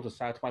ពោលសរ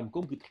សើរថ្វាយបង្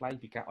គំគឺថ្លែង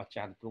ពីការអស្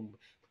ចារ្យទ្រង់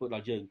ធ្វើដ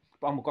ល់យើង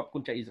ព្រះអង្គបង្គាប់គុ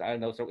ណចៅអ៊ីស្រាអែល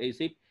នៅស្រុកអេ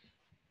ស៊ីប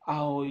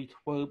ឲ្យ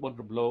ធ្វើបុណ្យ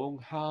រំលង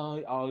ហើយ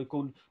ឲ្យគុ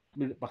ណ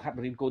បង្ហាត់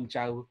រៀនកូន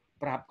ចៅ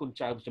ប្រាប់គុណ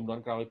ចៅចំនួន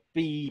ក្រោយ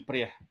ពីព្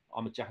រះអ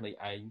ម្ចាស់នៃ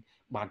ឯង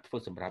បានធ្វើ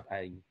សម្រាប់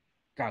ឯង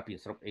កាលពី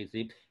ស្រុកអេ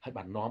ស៊ីបហើយ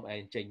បាននាំឯ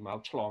ងចេញមក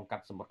ឆ្លងកា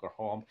ត់សមុទ្រក្រហ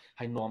ម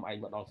ហើយនាំឯង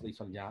មកដល់សេចក្តី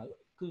សន្យា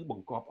គឺប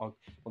ង្គាប់ឲ្យ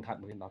បង្ហាត់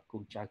រៀនដល់គុ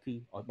ណចៅគឺ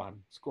ឲ្យបាន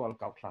ស្គាល់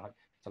កោតខ្លាច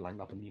ស្រឡាញ់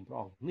ដល់ព្រះនាមព្រះ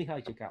អង្គនេះហើ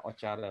យជាការអស្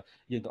ចារ្យ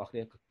យើងទាំងអស់គ្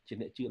នាជា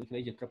អ្នកជឿដូចគ្នា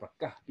យើងត្រូវប្រ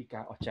កាសពី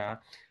ការអស្ចារ្យ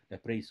ដែល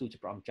ព្រះយេស៊ូវជា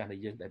ព្រះអម្ចាស់នៃ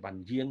យើងដែលបាន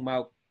យាងម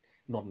ក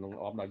នាំនឹង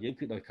អមដល់យើង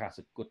គឺដោយការស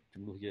គត់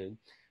ជំនួសយើង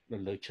នៅ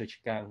លើឈើ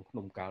ឆ្កាងភ្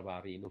នំកាល់វ៉ា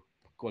រីនោះ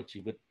ប្រគល់ជី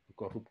វិតប្រ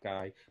គល់រូបកា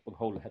យបង្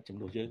ហូរលោហិតជំ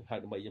នួសយើងហើយ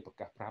ដើម្បីយើងប្រ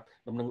កាសប្រាប់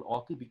ដំណឹងល្អ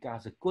គឺពីការ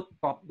សគត់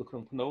តបនៅក្នុ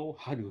ងភ្នោ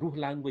ហើយរស់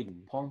ឡើងវិញ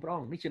ផងព្រះ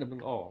អង្គនេះជាដំណឹ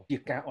ងល្អជា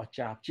ការអស្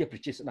ចារ្យជាប្រ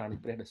ជាស្ដារនៃ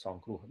ព្រះដែលសង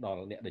គ្រោះដ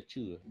ល់អ្នកដែល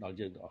ជឿដល់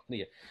យើងទាំងអស់គ្នា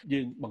យើ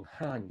ងបង្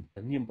ហាញ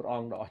នាមព្រះអ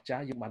ង្គដ៏អស្ចា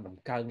រ្យយើងបានត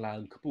ម្កើងឡើង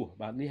ខ្ពស់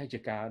បាទនេះហើយជា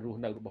ការរស់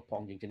នៅរបស់ផ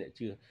ងយើងជាអ្នក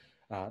ជឿ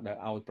ដែល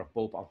ឲ្យប្រ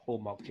ពោព្រះអង្គហូម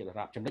មកជាដ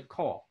រាបចំណុចខ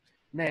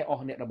ណែអ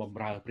ស់អ្នកដែលប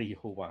ម្រើព្រះយេ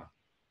ហូវ៉ា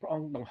ព្រះអ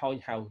ង្គដង្ហោញ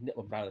ហៅអ្នក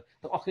បម្រើ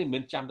ទាំងអស់គ្នាមិនមែ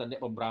នចាំតែអ្នក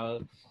បម្រើ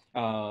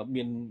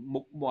មាន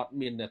មុខមាត់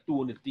មានតួ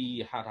នាទី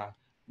ហៅថា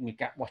មាន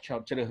ការបោះឆ្នោត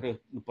ជ្រើសរើស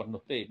ប៉ុណ្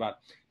ណោះទេបាទ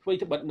ធ្វើ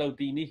ទៅបិទនៅ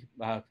ទីនេះ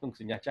ក្នុង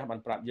សញ្ញាចាស់បាន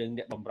ប្រាប់យើង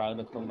អ្នកបម្រើ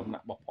នៅក្នុងដំណា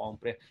ក់របស់ផង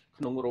ព្រះ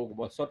ក្នុងរោងរ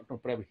បស់សុទ្ធក្នុង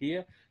ព្រះវិហារ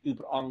គឺ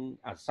ព្រះអង្គ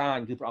អាសាញ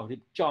គឺព្រះអង្គរៀ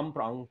បចំព្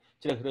រះអង្គ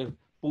ជ្រើសរើស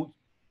ពូជ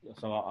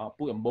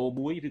អម្បូរ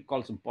មួយឬកុ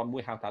លសម្ព័ន្ធមួ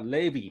យហៅថា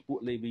លេវីពួក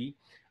លេវី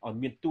ឲ្យ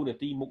មានតួនា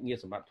ទីមុខងារ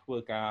សម្រាប់ធ្វើ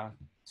ការ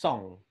ស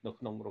ង់នៅ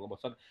ក្នុងរោងរប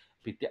ស់សុទ្ធ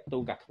ពីតាក់ទ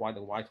ងការថ្វាយដ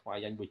ង្វាយថ្វាយ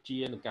យ៉ាងវិជា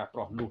និងការប្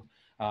រោះលុះ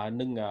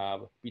និង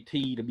ពិ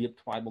ធីរបៀប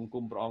ថ្វាយបង្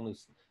គំព្រះអង្គ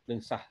នឹង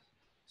សា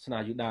សនា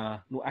យូដា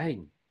នោះឯង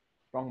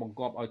ព្រះអង្គបង្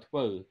គាប់ឲ្យធ្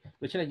វើ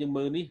ដូច្នេះយើង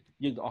មើលនេះ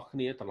យើងទាំងអស់គ្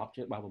នាត្រឡប់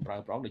ជាបានបម្រើ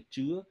ព្រះអង្គដែល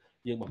ជឿ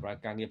យើងបម្រើ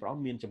ការងារព្រះអ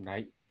ង្គមានចំណែ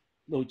ក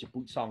ដូចជាពូ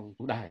ជសង្ឃ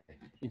នោះដែរ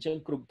អញ្ចឹង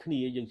គ្រប់គ្នា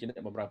យើងជាអ្នក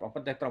បម្រើព្រះអង្គ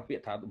ប៉ុន្តែត្រូវពា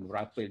ក្យថាបម្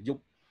រើពេលយ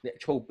ប់អ្នក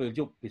ឈោពេលយ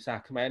ប់ភាសា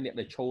ខ្មែរអ្នក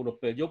ដែលឈោនៅ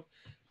ពេលយប់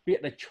ពាក្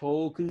យដែលឈោ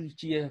គឺ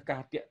ជាកា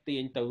រតាក់ទា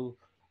ញទៅ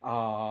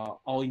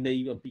ឲ្យនៃ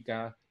អំពីកា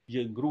រ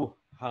យើងរស់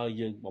ហើយ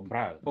យើងបម្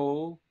រើពោ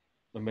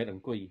មិនមែនអ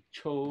ង្គុយ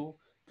ឈោ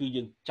គឺ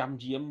យើងចាំ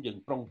យាមយើង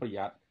ប្រុងប្រ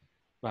យ័ត្ន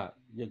បាទ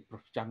យើង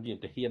ចាំយាម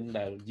ទាហាន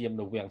ដែលយាម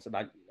នៅវាំងស្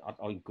ដេចអត់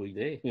ឲ្យអង្គុយ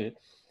ទេ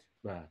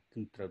បាទ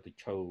គឺត្រូវទៅ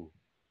ឈោ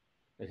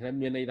ដូច្នេះ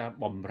មានន័យថា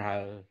បម្រើ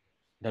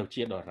នៅ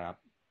ជាដរាប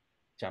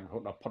ចាំរហូ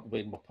តដល់ផុតវេ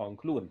នរបស់ផង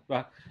ខ្លួន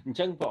បាទអញ្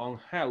ចឹងព្រះអង្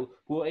គហៅ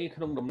ព្រោះអី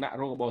ក្នុងដំណាក់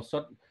រងរបស់សុ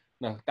ទ្ធ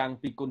តាំង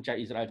ពីគុណចៅ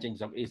អ៊ីស្រាអែលចេញ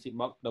ស្រុកអេស៊ីប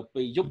មកដល់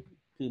ពេលយប់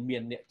គឺមា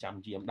នអ្នកចាំ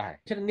យាមដែរ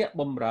ចឹងអ្នក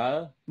បម្រើ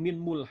មាន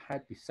មូលហេ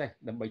តុពិសេស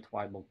ដើម្បីថ្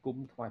វាយបង្គំ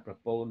ថ្វាយប្រ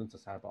ពោនិងស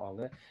រសើរព្រះអង្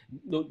គ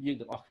ដូចយើង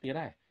ទាំងអស់គ្នា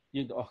ដែរ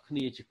យើងទាំងអស់គ្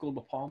នាជាកូនរប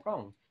ស់ព្រះអ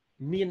ង្គ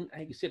មាន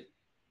ឯកសិទ្ធិ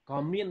ក៏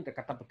មានតែ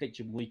កាតព្វកិច្ច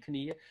ជាមួយគ្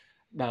នា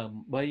ដើ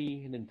ម្បី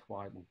នឹងថ្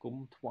វាយបង្គំ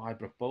ថ្វាយ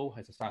ប្រពោ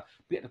ហើយសរសើរ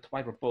ពាក្យថាថ្វា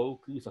យប្រពោ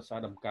គឺសរសើរ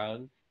ដំកើង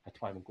ហើយ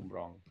ថ្វាយបង្គំព្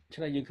រះអង្គ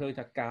ឆ្នៃយើងឃើញ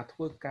ថាការធ្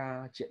វើការ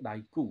ជាដៃ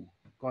គូ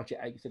ក៏ជា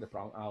ឯកសិទ្ធិព្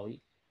រះអង្គឲ្យ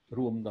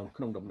រួម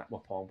ក្នុងដំណាក់រប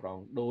ស់ព្រះអ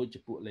ង្គដូចជា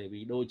ពួកលេវី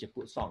ដូចជា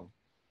ពួកសង្ឃ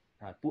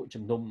ហើយពួក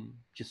ជំនុំ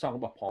ជាសង្ឃរ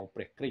បស់ព្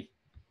រះគ្រីស្ទ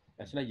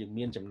ដូច្នេះយើង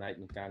មានចំណែក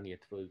ក្នុងការងារ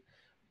ធ្វើ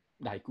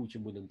ដៃគូជា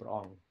មួយនឹងព្រះអ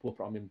ង្គព្រោះ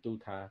ព្រះអង្គមានបន្ទូល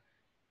ថា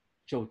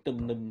ចូលទឹម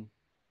នឹង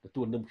ទ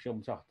ទួលនឹមខ្ញុំ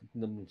ចោះ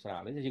នឹមស្រាល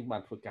នេះយើងបា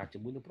នធ្វើការជា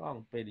មួយនឹងព្រះអ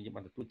ង្គពេលដែលយើង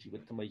បានទទួលជីវិ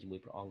តថ្មីជាមួយ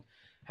ព្រះអង្គ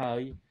ហើ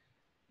យ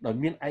ដោយ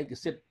មានឯក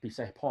សិទ្ធិពិ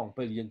សេសផង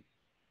ពេលយើង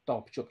ត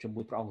ភ្ជាប់ជា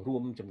មួយព្រះអង្គរួ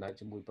មចំណែក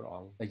ជាមួយព្រះអ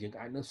ង្គដែលយើង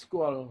អាចនឹងស្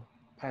គាល់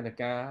ផែន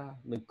ការ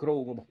និងគ្រោ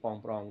ងរបស់ព្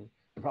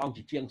រះអង្គ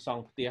ជាជាងស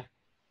ង់ផ្ទះ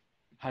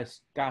ហើយ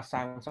ការ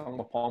សាងសង់រ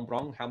បស់ព្រះ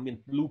អង្គហៅមាន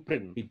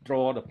blueprint we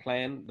draw the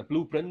plan the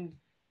blueprint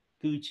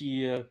គឺជា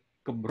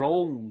គម្រោ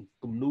ង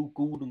គំនូរ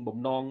គូនឹងបំ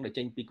ណងដែល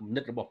ចេញពីគំនិ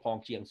តរបស់ផង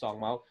ជាងសង់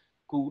មក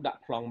គូដាក់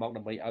ប្លង់មក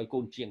ដើម្បីឲ្យកូ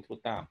នជាងធ្វើ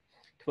តាម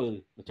ធ្វើ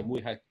ជាមួយ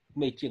ហើយ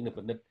មេជាងនៅ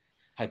ពិនិត្យ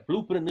ហើយ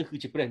blueprint នេះគឺ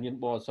ជាព្រះញាណ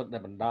បរិសុទ្ធដែ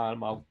លបណ្ដាល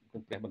មកនឹ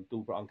ងព្រះបន្ទូ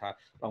លព្រះអង្គថា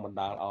ព្រះអង្គបណ្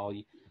ដាលឲ្យ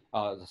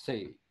សរសេ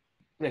រ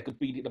ព្រះគម្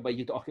ពីរនេះដើម្បី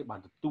យើងទាំងអស់គ្នាបា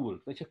នទទួល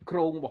ដូច្នេះគ្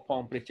រោងរបស់ផ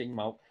ងព្រះចេញ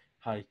មក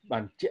ហើយបា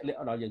នជាក់លាក់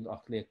ដល់យើងទាំងអ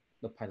ស់គ្នា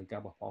នៅផែនការ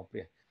របស់ផងព្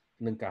រះ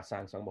នឹងការសា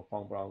ងសង់របស់ផ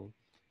ងព្រះអង្គ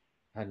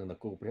ហើយនឹងន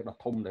គរព្រះដ៏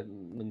ធំដែល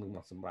នឹងម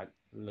កសម្រេច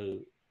លើ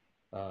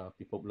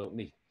ពិភពលោក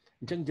នេះ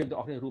អញ្ចឹងយើងទាំង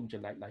អស់គ្នារួម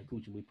ចំណែកដៃគូ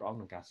ជាមួយព្រះអង្គ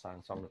ក្នុងការសាង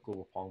សង់នគរ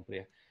ផងព្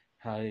រះ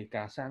ហើយ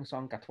ការសាងស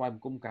ង់ការថ្វាយប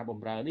ង្គំការប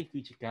ម្រើនេះគឺ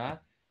ជាការ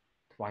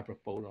ថ្វាយប្រ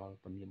ពោលដល់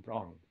ព្រះនាមព្រះ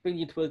អង្គពេល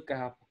យើងធ្វើ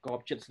ការប្រកប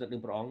ចិត្តស្និទ្ធនឹ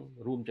ងព្រះអង្គ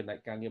រួមចំណែក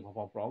ការងាររប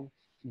ស់ព្រះអង្គ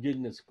យើង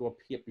នឹងស្គាល់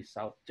ភាពពិ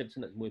សោធន៍ចិត្ត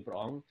ស្និទ្ធជាមួយព្រះ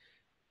អង្គ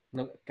ក្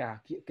នុងការ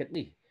គៀកកិត្ត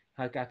នេះ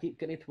ហើយការគៀក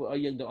កិត្តនេះធ្វើឲ្យ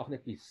យើងទាំងអស់គ្នា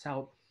ពិសោ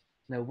ធន៍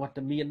នៅវត្ត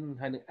មាន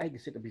ហើយនឹងឯក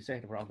សិទ្ធិពិសេស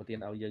របស់ព្រះអង្គប្រទាន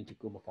ឲ្យយើងជា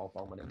គូមកផ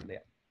ងម្នាក់ម្នា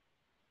ក់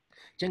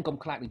អញ្ចឹងកុំ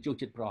ខ្លាចនឹងចូល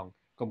ចិត្តព្រះអង្គ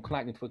កុំខ្លា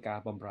ចនឹងធ្វើការ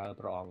បម្រើ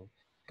ព្រះអង្គ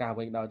ការ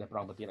វិញដោយតែព្រះ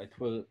អង្គប្រទានឲ្យ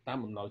ធ្វើតាម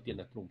អំណោយទាន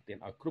ដែលទ្រង់ប្រទាន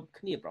ឲ្យគ្រប់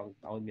គ្នាព្រះអង្គ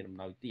ឲ្យមានអំ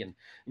ណោយទាន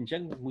អញ្ចឹ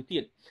ងមួយទៀ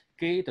ត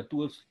គេទទួ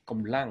លក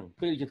ម្លាំង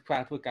ពេលយើង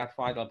ធ្វើការថ្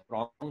វាយដល់ព្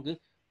រះអង្គគឺ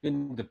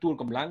ទទួល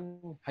កម្លាំង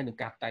ហើយនឹង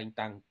ការតែង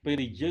តាំងពេល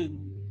ដែលយើង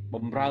ប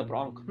ម្រើព្រះ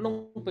អង្គក្នុង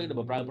ពេលដែល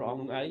បម្រើព្រះអ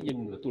ង្គឯងយើង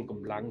ទទួលក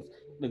ម្លាំង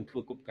នឹងធ្វើ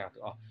គ្រប់ការ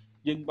ទាំងអស់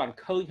យើងបាន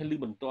ឃើញហើយឮ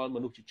បន្ទាល់ម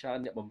នុស្សជាច្រើន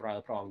អ្នកបម្រើ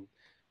ព្រះអង្គ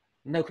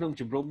នៅក្នុង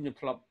ជំរំខ្ញុំ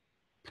ធ្លាប់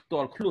ផ្ទា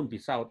ល់ខ្លួនពិ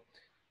សោធន៍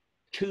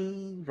ឈឺ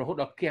រហូត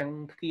ដល់គាំង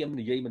ធ្គាម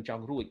និយាយមិនច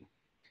ង់រួច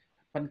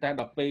ប៉ុន្តែ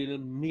ដល់ពេល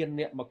មាន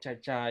អ្នកមកចែក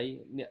ចាយ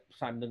អ្នកផ្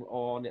សាយនឹងល្អ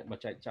អ្នកមក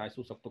ចែកចាយ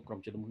សួរសុខទុក្ខក្រុម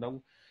ជំនុំនោះ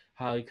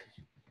ហើយ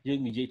យើង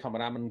និយាយធម្ម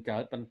តាមិនកើ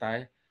តប៉ុន្តែ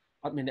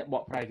អត់មានអ្នកប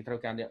កប្រែគេត្រូវ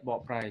ការអ្នកបក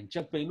ប្រែអញ្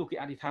ចឹងពេលនោះគេ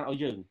អធិដ្ឋានឲ្យ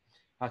យើង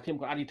ហើយខ្ញុំ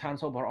ក៏អធិដ្ឋាន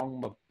សូមព្រះអង្គ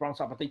ប្រង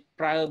សពតិ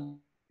ប្រើ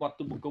វត្ត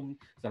ទុបង្គំ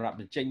សម្រាប់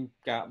បញ្ចេញ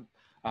ការ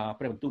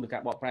ព្រះបន្ទូលនៃកា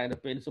របកប្រែនៅ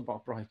ពេលសូមព្រះអ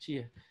ង្គប្រោះជា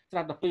ស្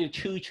រាប់តែពេល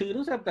ឈឺ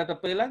នោះស្រាប់តែ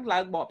ពេលឡើង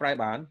បកប្រែ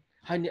បាន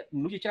ហើយអ្នកម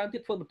នុស្សជាច្រើនទៀ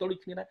តធ្វើបន្ទល់ដូ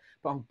ចគ្នាដែរ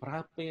ព្រះអង្គប្រើ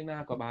ពេលណា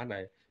ក៏បានដែ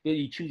រពេល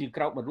ឈឺជា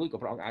ក្រោកមិនរួចក៏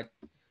ព្រះអង្គអាច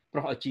ប្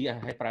រោះជា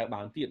ឲ្យប្រើ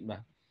បានទៀតបា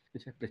ទដូ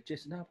ច្នេះព្រះចេ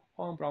ស្តាផ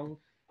ងព្រះអង្គ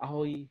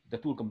ឲ្យទ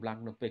ទួលកម្លាំង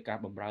នៅពេលការ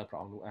បម្រើព្រះ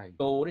អង្គនោះឯង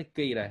តោនេះ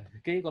គេដែរ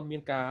គេក៏មា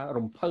នការ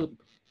រំភើប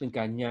នឹង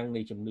ការញ៉ាំង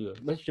នៃជំនឿ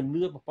បើជំ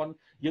នឿប្រព័ន្ធ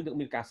យើងនឹង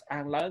មានការស្អា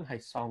ងឡើងហើយ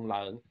សង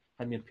ឡើង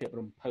ហើយមានភាព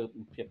រំភើប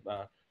ភាព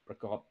ប្រ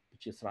កប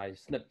ជាស្រ័យ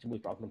ស្និទ្ធជាមួយ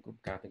ព្រះអង្គក្នុងគ្រ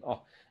ប់ការទាំងអ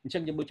ស់អញ្ចឹ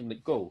ងយើងមើលចំណុច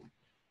គោ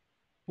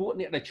ពួក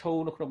អ្នកដែលឈរ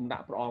នៅក្នុងដំណា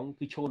ក់ព្រះអង្គ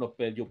គឺឈរនៅ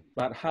ពេលយប់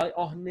បាទហើយ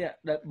អស់អ្នក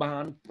ដែលបា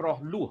នប្រោះ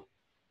លោះ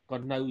ក៏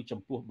នៅចំ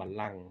ពោះបល្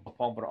ល័ង្កផ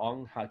ងព្រះអង្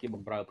គហើយគេប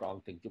ម្រើព្រះអ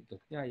ង្គទាំងយប់ទាំ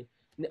ងថ្ងៃ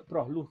អ្នកប្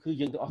រោះលោះគឺ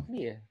យើងទាំងអស់គ្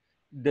នា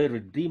the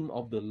redeemed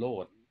of the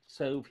Lord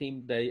serve him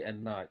day and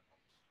night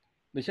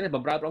ដូច្នេះប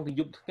ម្រើព្រះអង្គទាំង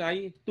យប់ថ្ងៃ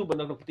ទោះបើ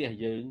នៅក្នុងផ្ទះ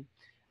យើង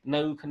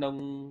នៅក្នុង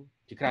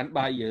ចក្រាន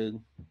បាយយើង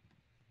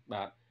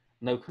បាទ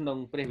នៅក្នុង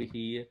ព្រះវិ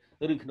ហា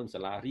រឬក្នុងសា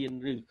លារៀន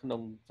ឬក្នុ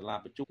ងសាលា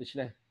ប្រជុំដូច្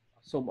នេះ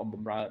សូមប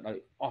ម្រើដោយ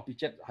អស់ពី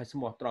ចិត្តហើយស្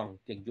មោះត្រង់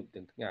ទាំងយប់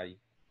ទាំងថ្ងៃ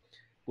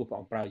ពួកព្រះ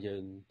អង្គប្រើយើ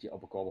ងជាឧ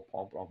បករណ៍ផ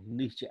ងព្រះអង្គ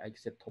នេះជាឯក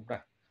សិទ្ធិធំណា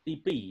ស់ទី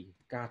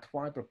2ការថ្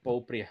វាយប្រពោល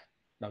ព្រះ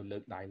ដោយលើ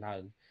កដៃឡើ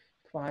ង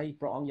ថ្វាយ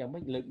ព្រះអង្គយ៉ាង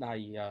ម៉េចលើកដៃ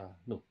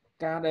នោះ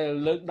ការដែល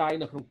លើកដៃ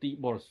នៅក្នុងទី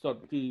បរិសុទ្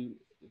ធគឺ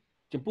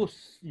ចំពោះ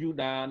យូ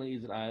ដានិងអ៊ី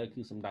ស្រាអែល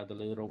គឺសំដៅទៅ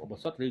លើរោងឧប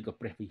សុទ្ធឬក៏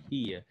ព្រះវិ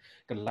ហារ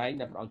កន្លែង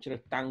ដែលព្រះអង្គជ្រើ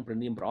សតាំងព្រះ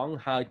នាមព្រះអង្គ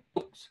ហើយ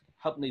ទុក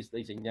ហឹបនៃសេចក្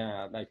តីសញ្ញា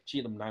ដែលជា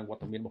តំណាងវ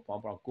ត្តមានរបស់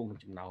ព្រះអង្គគង់ក្នុង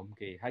ចំណោម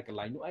គេហើយកន្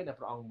លែងនោះឯងដែល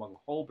ព្រះអង្គបង្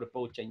ហូរព្រះព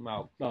រចេញម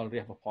កដល់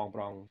រាជរបស់ព្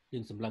រះអង្គយើ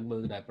ងសម្លឹងមើ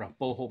លដែលព្រះ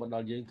ពរហូរមកដ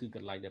ល់យើងគឺក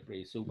ន្លែងដែលព្រះ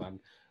យេស៊ូវបាន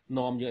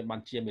នាំយើងឲ្យបា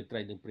នជាមេត្រី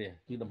នឹងព្រះ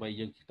គឺដើម្បី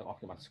យើងទាំងអស់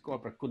គ្នាបានស្គាល់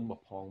ព្រះគុណរប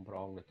ស់ព្រះ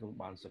អង្គដែលទ្រង់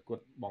បានសគ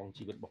ត់បង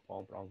ជីវិតរបស់ព្រះ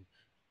អង្គ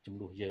ជំ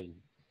នួសយើង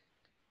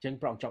អញ្ចឹង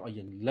ព្រះអង្គចង់ឲ្យ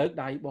យើងលើក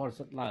ដៃបរិ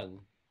សុទ្ធឡើង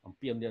អំ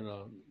ពាវនាវ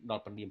ដ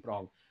ល់ព្រះនាមព្រះ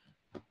អង្គ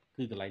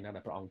គឺកន្លែងណាដែ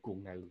លព្រះអង្គគង់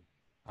នៅ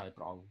ហើយ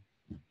ព្រះអង្គ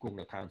គង់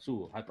នៅឋានសួ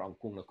គ៌ហើយព្រះអង្គ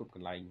គង់នៅគ្រប់ក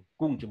ន្លែង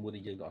គង់ជាមួយនឹ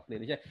ងយើងទាំងអស់គ្នា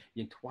នេះ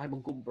យើងថ្វាយប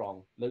ង្គំព្រះអង្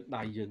គលើក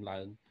ដៃយើងឡើ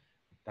ង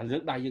តែលើ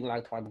កដៃយើងឡើ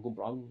ងថ្វាយបង្គំ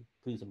ព្រះអង្គ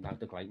គឺសំដៅ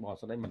ទៅកន្លែងបរិ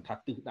សុទ្ធហ្នឹងមិនថា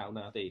ទិសដៅ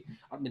ណាទេ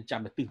អត់មាន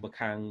ចាំតែទិសមក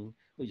ខាង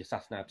ដូចជាសា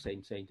សនាផ្សេង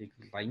ទេក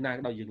ន្លែងណាក៏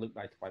ដោយយើងលើក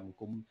ដៃថ្វាយបង្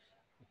គំ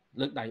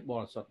លើកដៃប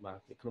រិសុទ្ធបាទ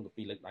ក្នុងកា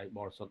ពីលើកដៃប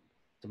រិសុទ្ធ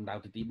សំដៅ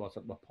ទៅទីបរិសុ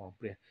ទ្ធរបស់ផង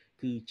ព្រះ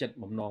គឺចិត្ត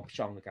បំណងផ្ច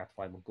ង់នៃការថ្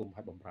វាយបង្គំ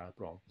ហើយបម្រើ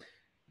ព្រះអង្គ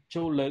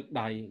ចូលលើក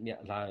ដៃអ្នក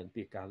ឡើង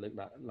ពីការលើក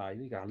ដៃ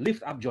នេះការ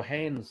lift up your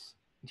hands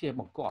ជា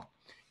បង្គាប់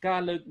កា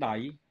រលើកដៃ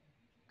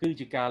គឺ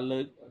ជាការលើ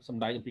កស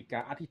ម្ដែងអំពីកា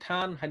រអធិដ្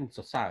ឋានហើយស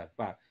រសើរ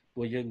បាទ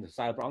ពួកយើងសរ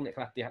សើរព្រះអង្គអ្នក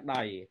ខ្លះទះ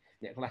ដៃ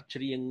អ្នកខ្លះច្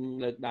រៀង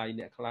លើកដៃ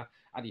អ្នកខ្លះ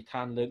អធិដ្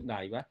ឋានលើក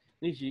ដៃបាទ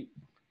នេះ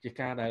ជា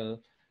ការដែល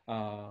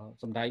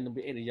សម្ដែងនៅ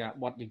ពីអរិយា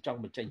បថយើងចង់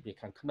បញ្ចេញពី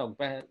ខាងក្នុង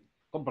តែ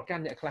កុំប្រកា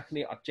ន់អ្នកខ្លះគ្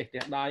នាអត់ចេះ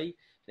ទះដៃ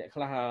អ្នក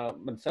ខ្លះ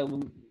មិនសូវ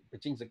ប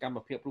ញ្ចេញសកម្ម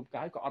ភាពរូប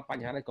កាយក៏អត់ប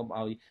ញ្ហាដែរកុំ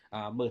ឲ្យ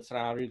មើលស្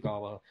រាលឬក៏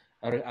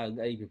រើសអើង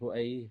អីពីព្រោះ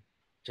អី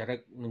ចរិត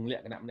នឹងល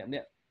ក្ខណៈម្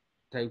នាក់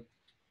ត្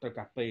រូវ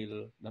ការពេល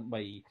ដើម្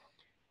បី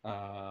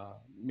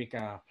មាន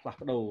ការផ្លាស់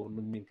ប្ដូរ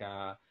និងមានកា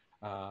រ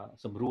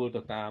សម្រួល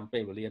ទៅតាមពេ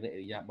លវេលានៃអ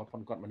រិយាបថផ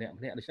ងគាត់ម្នាក់ដូ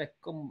ច្នេះ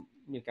កុំ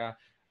មានការ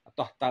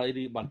តោះតើយ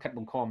ឬបានខិតប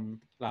ង្ខំ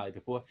ឡើយ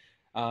ពីព្រោះ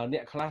អ្ន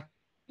កខ្លះ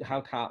ហៅ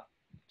ថា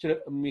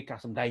មានការ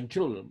សម្ដែងជ្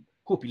រុល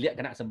ហួសពីលក្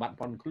ខណៈសម្បត្តិ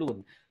ផងខ្លួន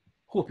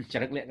ហួសពីច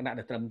រិតលក្ខណៈ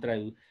ដែលត្រឹមត្រូ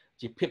វ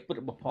ជាភាពពិត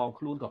របស់ផង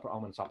ខ្លួនក៏ព្រះអ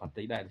ង្គមិនសពអ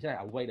តិដែរដូច្នេះ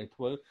អ្វីដែល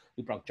ធ្វើ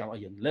គឺព្រះអង្គចង់ឲ្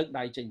យយើងលើក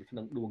ដៃចេញពីក្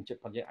នុងដួងចិត្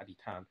តផងយើងអធិ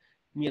ដ្ឋាន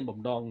មានបំ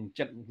ដង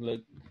ចិត្តលើ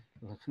ក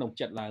ក្នុង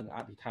ចិត្តឡើងអ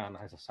ធិដ្ឋាន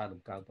ហើយសរសើរ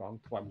ដំណើរព្រះអង្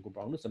គថ្វាយបង្គំព្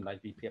រះអង្គនោះសម្ដែង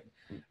ពីភាព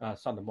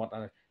សន្មត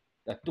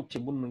ដែលទុកជា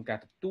មុននឹងការ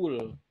ទទួល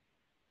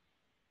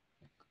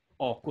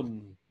អរគុណ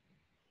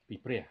ពី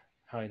ព្រះ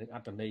ហើយនឹងអ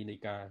ត្តន័យនៃ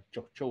ការ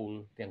ចុះចូល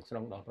ទាំងស្រុ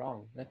ងដល់ព្រះអ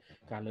ង្គណា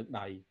ការលើក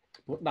ដៃ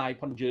ព្រោះដៃ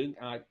ផងយើង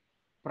អាច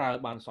ប្រើ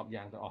បានសព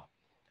យ៉ាងទាំងអស់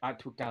អាច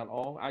ធ្វើការល្អ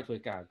អាចធ្វើ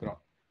ការអាក្រ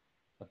ក់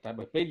តែ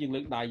បើពេលយើងលើ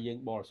កដៃយើង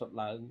បរិសុទ្ធ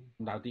ឡើង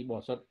ដៅទីប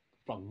រិសុទ្ធ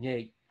ប្រងញែ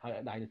កហើយ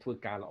ឲ្យដៃនឹងធ្វើ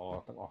ការល្អ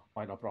ទាំងអស់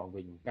ឲ្យដល់ព្រះអង្គ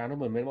វិញការនោះ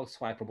មិនមែនមក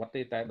ស្វែងប្រវត្តិ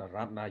ទេតែដ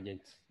រាបណាយើង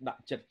ដា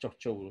ក់ចិត្តចុះ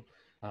ចូល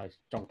ហើយ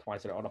ចង់ថ្វាយ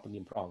សិរីល្អដល់ព្រះ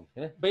នាមព្រះអង្គ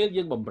ណាពេល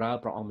យើងបម្រើ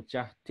ព្រះអង្គម្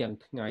ចាស់ទាំង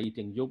ថ្ងៃ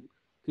ទាំងយប់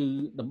គឺ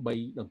ដើម្បី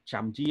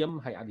ចាំយាម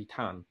ហើយអធិដ្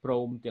ឋានព្រ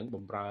មទាំងប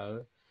ម្រើ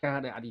ការ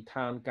ដែលអធិដ្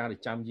ឋានការដែល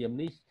ចាំយាម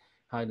នេះ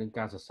ហើយនឹង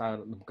ការសរសើរ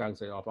ដំកើង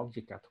សិរីល្អព្រះអង្គ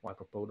ជាការថ្វាយ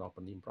ប្រពោដល់ព្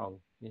រះនាមព្រះអង្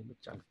គនេះមិន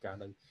ចាំការ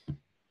នឹង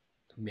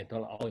មានដ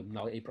ល់ឲ្យអំ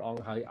ណោយអីព្រះអង្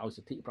គហើយឲ្យ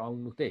សិទ្ធិព្រះអង្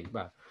គនោះទេ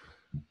បាទ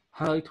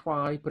ហើយថ្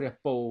វាយព្រះ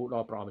ពរដ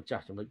ល់ព្រះម្ចា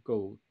ស់ចំណុចគោ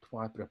លថ្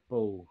វាយព្រះព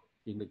រ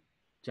យើងនឹក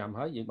ចាំ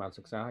ហើយយើងបាន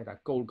សិក្សាហើយថា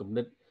គោលគំ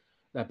និត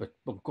ដែល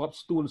បង្កប់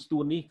ស្ទួ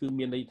ននេះគឺ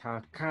មានន័យថា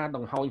ការដ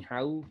ង្ហោញ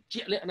ហៅ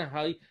ជាក់លាក់ណាស់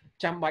ហើយ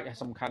ចាំបាច់ហើយ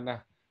សំខាន់ណា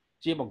ស់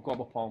ជាបង្កប់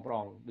របស់ផងព្រះ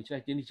អង្គដូច្នេះ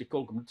នេះជាគោ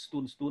លគំនិតស្ទួ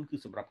នគឺ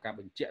សម្រាប់ការ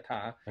បញ្ជាក់ថា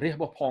រះរ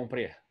បស់ផងព្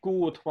រះគួ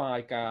រថ្វាយ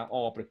ការអ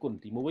រព្រះគុណ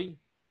ទី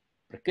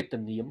1ប្រកិត្តិ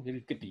នាម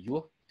ឬកិត្តិយ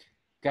ស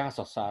ការស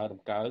រសើរ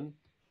ដំកើង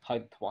ហើយ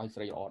ថ្វាយស្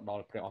រីល្អដ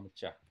ល់ព្រះអម្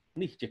ចាស់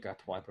នេះជាការ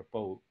ថ្វាយព្រះព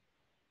រ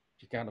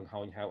ជាការដង្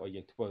ហោញហៅឲ្យ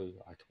យើងធ្វើ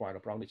ឲ្យថ្វាយដ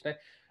ល់ព្រះអង្គដូច្នេះ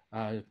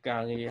កា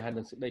រងារហើយ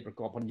នឹងសេចក្តីប្រ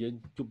កបរបស់យើង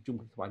ជុំ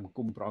ថ្វាយបង្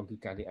គំព្រះអង្គគឺ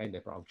ការនេះឯងដែ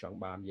លព្រះអង្គចង់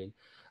បាន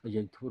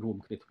យើងធ្វើរួម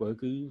គ្នាធ្វើ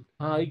គឺ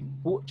ហើយ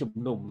ពួកជំ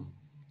នុំ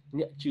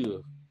អ្នកជឿ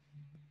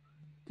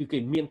គឺគេ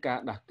មានការ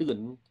ដាស់តឿន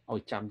ឲ្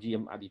យចាំយា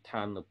មអធិដ្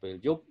ឋាននៅពេល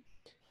យប់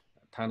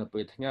ថានៅពេ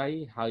លថ្ងៃ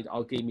ហើយ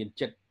ឲ្យគេមាន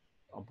ចិត្ត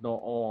អំណរ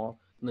អរ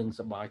និង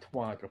សប្បាយថ្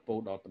វាយប្រពោ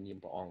ដល់ព្រះនាម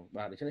ព្រះអង្គ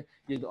បាទដូច្នេះ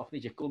យើងទាំងអស់គ្នា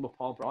ជាគុណរបស់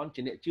ព្រះអង្គ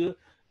ជាអ្នកជឿ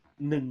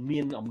នឹងមា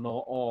នអំណរ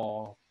អរ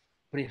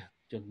ព្រះ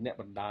ជាអ្នក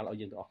បណ្ដាលឲ្យ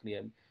យើងទាំងអស់គ្នា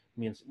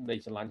មានសេចក្តី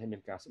ស្រឡាញ់ហើយមា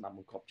នការស្ដាប់ប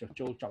ង្គាប់ចុះ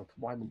ចូលចង់ថ្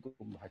វាយបង្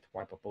គំហើយថ្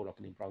វាយប្រពោដល់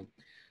ព្រះនាមព្រះអង្គ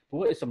ព្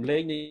រោះឯសំឡេ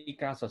ងនៃ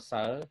ការសរ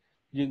សើរ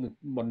យើង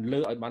មិនលើ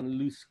ឲ្យបាន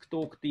លឺខ្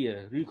ទោខ្ទា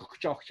ឬក៏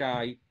ខ្ចោះខ្ចា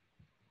យ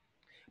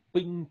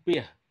ពេញពា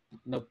ស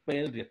នៅពេ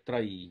លរាត្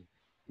រី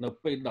នៅ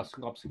ពេលដ៏ស្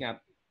ងប់ស្ងាត់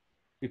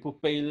ពីព្រោះ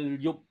ពេល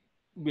យប់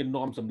វា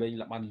នាំសំឡេង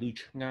ឡើងបានលឺ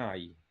ឆ្ងាយ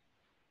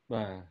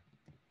បាទ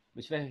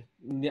ដូច្នេះ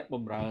អ្នកប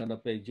ម្រើនៅ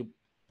ពេលយប់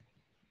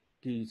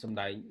គឺសំ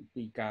ដែង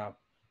ពីការ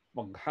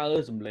បង្ហើរ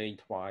សំឡេង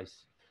ថ្វាយ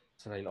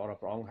ស្រីល្អដល់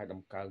ព្រះអង្គហើយ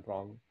ដំកើងព្រះ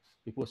អង្គ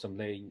ពីព្រោះសំ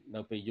ឡេងនៅ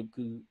ពេលយប់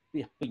គឺ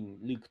ពាសពេញ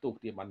ឬខ្ទោ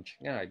ខ្ទាបានឆ្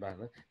ងាយបាទ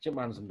អញ្ចឹង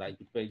បានសំដែង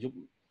ពីពេលយប់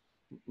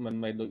មិន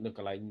មែនដូចនៅក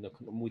ន្លែងនៅ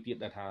មួយទៀត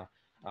ដែលថា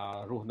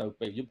រស់នៅ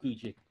ពេលយប់គឺ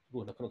ជារ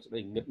ស់នៅក្នុងសេចក្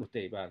តីងឹតនោះ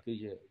ទេបាទគឺ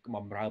ជាប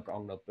ម្រើព្រះអ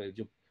ង្គនៅពេល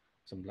យប់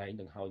សំឡេង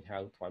ដង្ហោញហៅ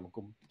ថ្វាយបង្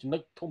គំចំណុ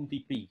ចធំទី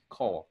2ខ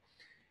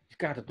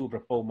ការទទួលប្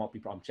រពោមកពី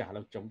ព្រះអង្គម្ចាស់ឥ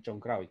ឡូវចុង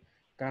ក្រោយ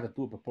ការទ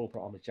ទួលប្រពោព្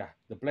រះអង្គម្ចាស់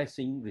the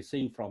blessing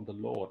received from the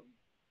Lord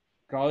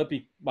ក្រោយពី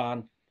បាន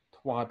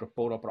ថ្វាយប្រ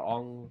ពោដល់ព្រះអ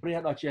ង្គព្រះ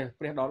ដ៏ជា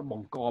ព្រះដ៏ប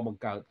ង្កប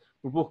ង្កើត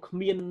ព្រោះគ្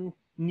មាន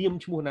នាម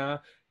ឈ្មោះណា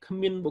គ្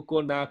មានបុគ្គ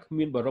លណាគ្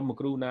មានបរម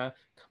គ្រូណា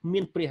គ្មា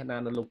នព្រះណា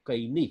នៅលោកី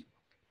យ៍នេះ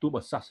ទោះ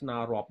បើសាសនា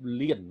រាប់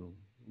លាន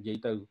និយាយ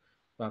ទៅ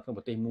បាទក្នុង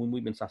ប្រទេសមួយ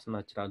មានសាសនា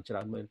ច្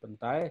រើនមែនប៉ុន្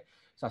តែ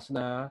សាស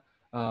នា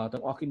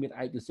ទាំងអស់គេមាន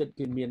ឯកសិទ្ធិ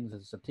គេមាន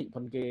សិទ្ធិផ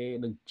ងគេ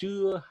នឹងជឿ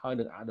ហើយ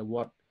នឹងអនុវ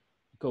ត្ត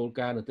គោល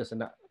ការណ៍និងទស្ស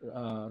នៈ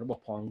រប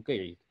ស់ផងគេ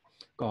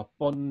ក៏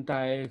ប៉ុន្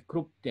តែគ្រ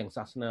ប់ទាំង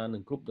សាសនានិ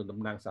ងគ្រប់ទាំងតំ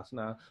ណាងសាស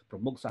នាប្រ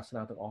មុខសាស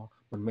នាទាំងអស់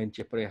មិនមែន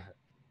ជាព្រះ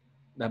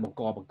ដែលបង្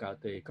កបង្កើត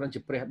ទេគ្រាន់ជា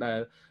ព្រះដែល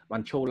បា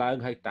នឈរឡើង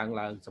ហើយតាំង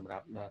ឡើងសម្រា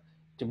ប់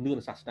ជំនឿ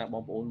សាសនាប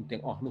ងប្អូនទាំ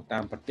ងអស់នោះតា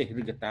មប្រទេស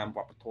ឬក៏តាមវ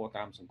ប្បធម៌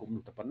តាមសង្គម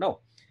នោះតែប៉ុណ្ណោះ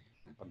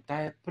ប៉ុន្តែ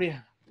ព្រះ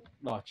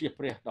ដ៏ជា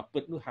ព្រះដ៏ពិ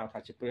តនោះហៅថា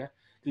ជាព្រះ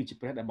គឺជា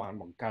ព្រះដែលបាន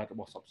បង្កើតរ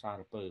បស់សពសា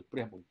រពើព្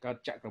រះបង្កើត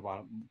ចក្រវាឡ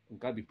ប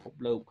ង្កើតពិភព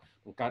លោក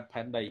បង្កើត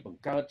ផែនដីប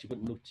ង្កើតជីវិត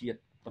មនុស្សជាតិ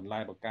បន្លែ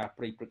បង្ការ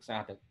ព្រៃព្រឹក្សា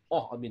ទាំងអ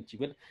ស់ឲ្យមានជី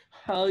វិត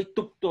ហើយទ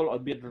ប់ទល់ឲ្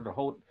យមានរ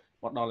ហូត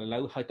មកដល់ឥឡូ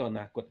វហើយតើ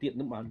ណាគាត់ទៀត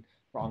នឹងបាន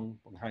ព្រះអង្គ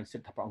បង្ហាញសិ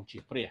ទ្ធិថាព្រះអង្គជា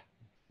ព្រះ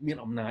មាន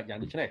អំណាចយ៉ាង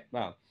ដូចនេះ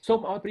បាទសូម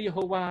ឲ្យព្រះយេ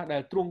ហូវ៉ាដែ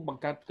លទ្រង់ប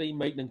ង្កើតផ្ទៃ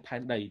មេឃនិងផែ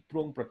នដីទ្រ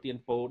ង់ប្រទាន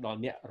ពរដល់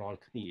អ្នករាល់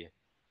គ្នា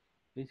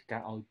នេះជាកា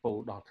រឲ្យពរ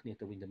ដល់គ្នា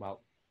ទៅវិញទៅមក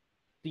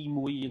ទី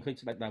1យើងឃើញ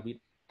ស្ដេចដាវីត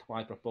ថ្វា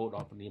យប្រពោដ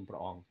ល់ព្រះនាមព្រះ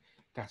អង្គ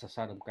ការសរ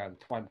សើរដំកើង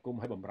ថ្វាយបង្គំ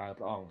ឲ្យបម្រើ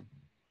ព្រះអង្គ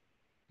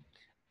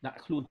ដាក់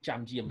ខ្លួន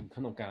ចាំយាម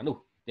ក្នុងការនោះ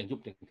ទាំងយ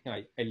ប់ទាំងថ្ងៃ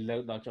ឥឡូ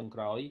វដល់ចុងក្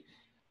រោយ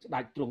ស្ដេ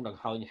ចទ្រង់ដ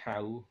ង្ហោញហៅ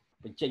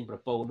បញ្ចេញប្រ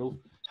ពោនោះ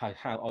ហើយ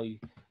ហៅឲ្យ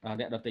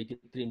អ្នកដទៃទៀត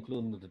ត្រៀមខ្លួ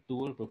នទ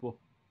ទួលព្រោះ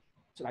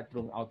ស្ដេចទ្រ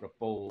ង់ឲ្យប្រ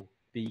ពោ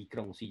ពីក្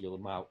រុងស៊ីយ៉ូ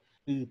នមក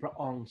គឺព្រះ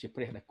អង្គជា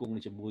ព្រះដែលគង់នៅ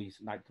ជាមួយ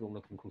ស្ដេចទ្រង់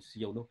នៅក្នុងក្រុងស៊ី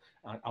យ៉ូននោះ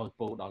ឲ្យ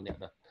ពរដល់អ្នក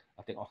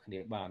ទាំងអស់គ្នា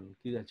បាន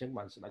គឺអញ្ចឹង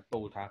បានស្ដេចពោ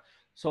លថា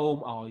សូម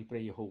ឲ្យព្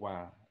រះយេហូវ៉ា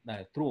ដែ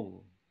លទ្រង់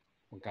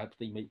បង្កើតផ្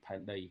ទៃមេឃផែន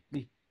ដី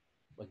នេះ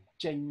ប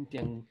ញ្ចេញ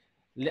ទាំង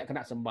លក្ខ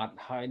ណៈសម្បត្តិ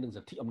ហើយនឹង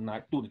សិទ្ធិអំណាច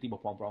ទូនាទីរប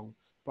ស់ព្រះអង្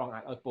គអា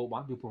ចឲ្យពោលបា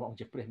នគឺព្រះអង្គ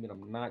ជាព្រះមាន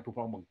អំណាចព្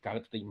រះអង្គបង្កើត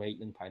ផ្ទៃមេឃ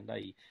និងផែនដី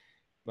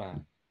បាទ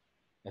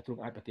ដែលទ្រ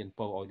ង់អាចប្រទានព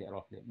រឲ្យអ្នករា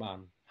ល់គ្នាបាន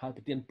ហើយ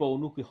ប្រទានពរ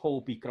នោះគឺហូរ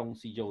ពីក្រុង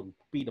ស៊ីយ៉ូន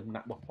ពីដំណា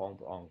ក់របស់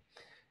ព្រះអង្គ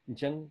អញ្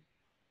ចឹង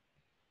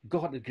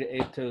God the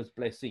Creator's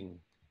blessing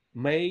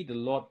may the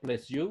Lord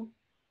bless you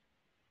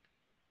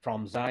from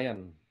Zion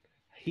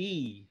He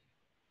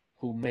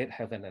who made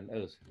heaven and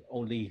earth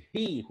only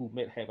He who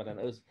made heaven and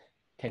earth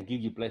can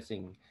give you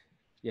blessing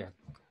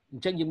អ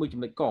ញ្ចឹងយើងមើល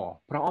ចំណុចក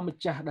ព្រះអង្គម្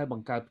ចាស់ដែលប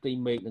ង្កើតផ្ទៃ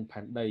មេឃនិងផែ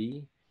នដី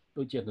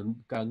ដូចជាដំ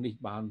កើងនេះ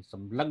បានស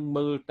ម្លឹង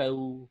មើលទៅ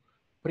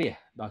ព្រះ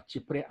ដ៏ជា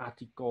ព្រះអ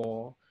ធិការ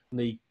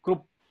នៃគ្រ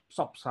ប់ស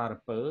ពសារ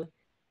ពើ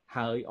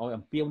ហើយឲ្យ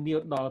អំពាវនាវ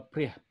ដល់ព្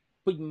រះ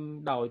ពេញ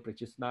ដោយព្រះ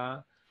ចេស្តា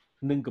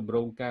នឹងកម្រ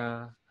ងការ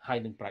ហើយ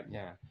នឹងប្រាជ្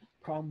ញា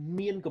ព្រម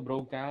មានកម្រ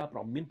ងការព្រ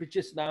មមានព្រះ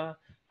ជាស្ដា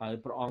ហើយ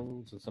ព្រះអង្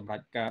គសម្រេ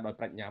ចការដោយ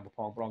ប្រាជ្ញាផ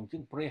ងព្រះអង្គជា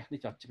ងព្រះនេះ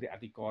ជាព្រះអ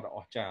ធិការដ៏អ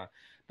ស្ចារ្យ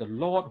The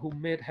Lord who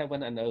made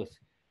heaven and earth.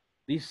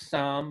 This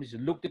psalm is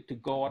looked to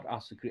God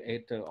as the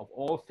creator of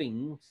all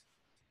things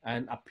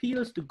and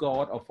appeals to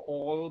God of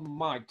all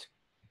might,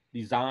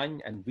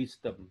 design and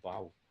wisdom.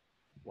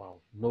 Wow,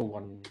 no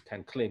one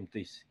can claim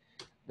this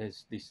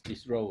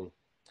role.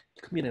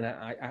 គ្មានអ្នក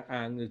អាចអះ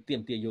អាងទា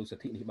មទារយកសិ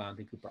ទ្ធិនេះបាន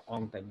ទេគឺព្រះអ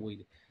ង្គតែមួយ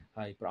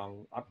ហើយព្រះអង្គ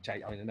អត់ចែក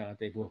ឲ្យណា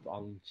ទេព្រោះព្រះអ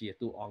ង្គជា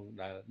តួអង្គ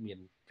ដែលមាន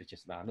ព្រះចេ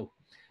ស្តានោះ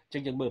អញ្ចឹ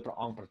ងយើងមើលព្រះ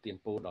អង្គប្រទាន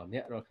ពរដល់អ្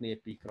នករាល់គ្នា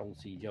ពីក្រុង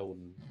ស៊ីយ៉ូន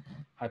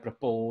ហើយប្រ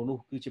ពោនោះ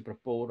គឺជាប្រ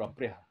ពោដល់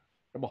ព្រះ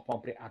របស់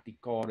ព្រះអធិ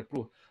ការដែលព្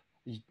រោះ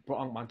ព្រះ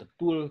អង្គបានទ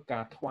ទួលកា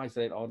រថ្វាយ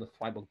សេរីល្អនិង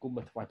ថ្វាយបង្គំ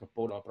និងថ្វាយប្រ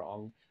ពោដល់ព្រះអ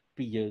ង្គ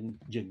ពីយើង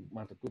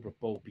បានទទួលប្រ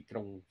ពោពីក្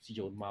រុងស៊ី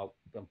យ៉ូនមក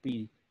អំពី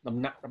ដំ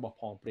ណាក់របស់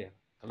ព្រះ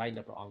កន្លែង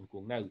ដែលព្រះអង្គគ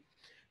ង់នៅអ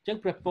ញ្ចឹង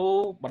ព្រះពរ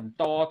បន្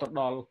តទៅ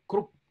ដល់គ្រ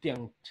ប់ទាំ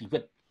ងជីវិ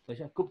តដូ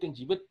ច្នេះគ្រប់ទាំង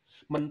ជីវិត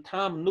មិន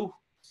ថាមនុស្ស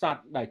សត្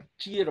វដែល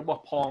ជារប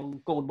ស់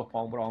កូនរបស់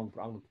ព្រះអង្គ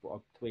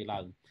ធ្វើឡើ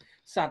ង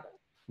សត្វ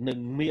នឹង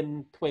មាន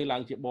ធ្វើឡើ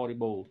ងជាបរិ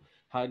បូរណ៍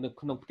ហើយនៅ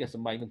ក្នុងផ្ទះស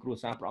ម្បែងនឹងគ្រួ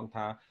សារព្រះអង្គ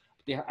ថា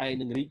ផ្ទះឯង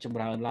នឹងរីកចម្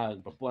រើនឡើង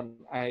ប្រពន្ធ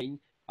ឯង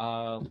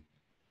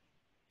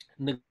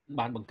នឹង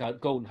បានបង្កើត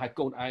កូនហើយ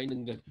កូនឯងនឹ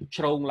ង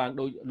ជ្រងឡើង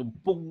ដោយលំ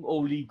ពង់អូ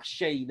លីវខ្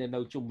ចីនៅ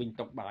ជុំវិញ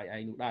តុបាយឯ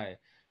ងនោះដែរ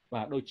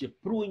បាទដូចជា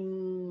ព្រួញ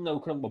នៅ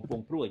ក្នុងបំព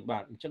ង់ព្រួយបា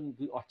ទអញ្ចឹង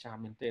គឺអស្ចារ្យ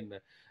មែនទែន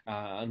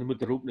និមិត្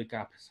តរូបនៃ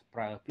ការប្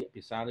រើពាក្យ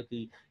ភាសានេះគឺ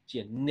ជា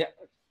អ្នក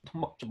ថ្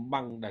មឹកចម្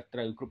បាំងដែលត្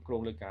រូវគ្រប់គ្រ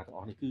ងលើការទាំង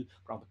អស់នេះគឺ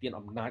ព្រះអង្គប្រទាន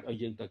អំណាចឲ្យ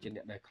យើងទៅជាអ្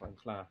នកដែលខ្លាំង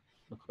ក្លា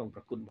នៅក្នុងប្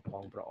រគុណរប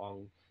ស់ព្រះអង្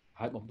គ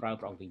ហើយបំរើ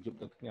ព្រះអង្គទាំងយប់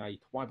ទាំងថ្ងៃ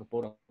ថ្វាយពរ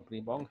ដល់ព្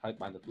រះអង្គហើយ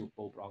បានទទួលព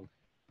រព្រះអង្គ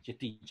ជា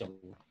ទីចំ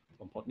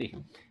បំផុតនេះ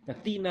តែ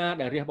ទីណា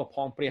ដែលរះរបស់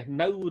ព្រះ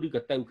នៅឬ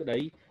ក៏ទៅក្តី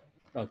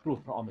ដោយព្រោះ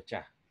ព្រះអង្គម្ចា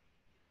ស់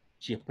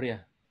ជាព្រះ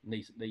នៃ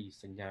សេចក្តី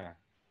សញ្ញារ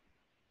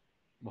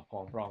បស់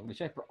ព្រះអង្គដូ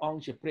ច្នេះព្រះអង្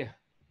គជាព្រះ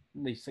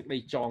នៃសេចក្តី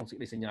ចងសេច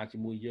ក្តីសញ្ញាជា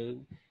មួយយើង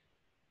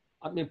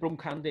អត់មានព្រំ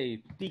ខណ្ឌទេ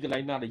ទីកន្លែ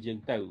ងណាដែលយើង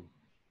ទៅ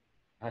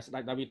ហើយស្ដេ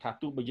ចដាវីតថា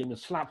ទោះបើយើងនឹង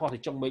ស្លាប់ហោះទៅ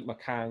ចុងមេឃមក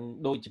ខាង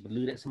ដូចជាព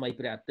លឺរស្មី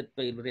ព្រះអាទិត្យ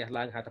ពេលរះ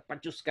ឡើងហៅថាប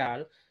ច្ចុស្កាល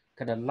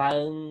គណៈឡើ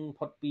ង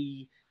ផុតពី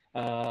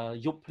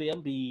យប់ភ្លាម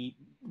ពី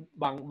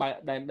បាំង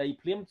ដែនដី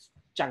ភ្លាម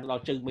ចាំងដ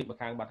ល់ជើងមេឃមក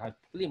ខាងបាត់ហើយ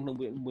ភ្លាមក្នុង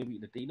មួយវិ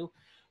នាទីនោះ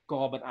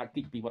ក៏មិនអាច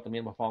គិតពីវត្តមា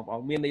នរបស់ព្រះអ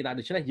ង្គមានន័យថា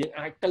ដូច្នេះយើង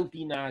អាចទៅ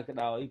ទីណាក៏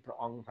ដោយព្រះ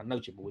អង្គថានៅ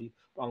ជាមួយ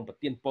ព្រះអង្គប្រ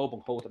ទានពរប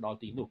ង្ហូរទៅដល់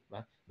ទីនោះ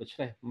ណាដូច្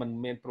នេះมัน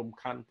មានព្រំ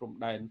ខណ្ឌព្រំ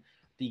ដែន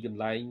ទីកន្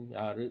លែង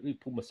ឬ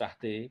ភូមិសាស្ត្រ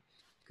ទេ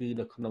គឺ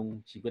នៅក្នុង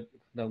ជីវិត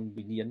ក្នុង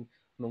វិញ្ញាណ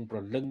ក្នុងប្រ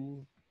លឹង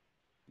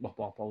របស់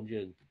បងប្អូន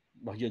យើង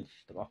របស់យើង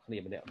ទាំងអស់គ្នា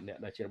ម្នាក់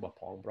ដែលជារបស់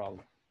ព្រះអង្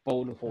គពោល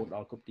នឹងហូរដ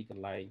ល់គ្រប់ទីក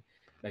ន្លែង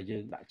ដែលយើ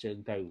ងដាក់ជើង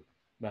ទៅ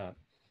បាទ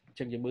អញ្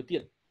ចឹងយើងមើលទៀ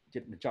តចិ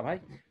ត្តបញ្ចប់ហើយ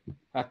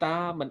តា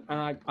มัน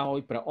អាចឲ្យ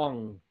ព្រះអង្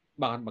គ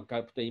បានបង្កើ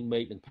តផ្ទៃមេ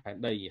ឃនិងផែន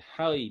ដី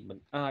ហើយมัน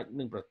អាច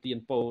នឹងប្រទាន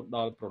ពរដ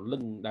ល់ប្រលឹ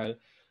ងដែល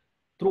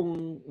ទ្រង់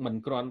មិន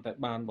គ្រាន់តែ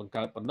បានបង្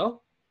កើតប៉ុណ្ណោះ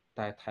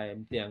តែថែម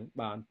ទាំង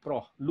បានប្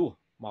រោះលួស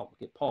មក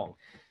ទៀតផង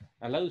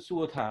ឥឡូវសួ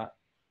រថា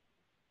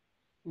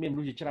មានម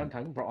នុស្សជាច្រើនថា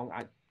ព្រះអង្គ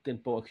អាចទាន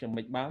ពរឲ្យខ្ញុំ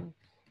មិនបាន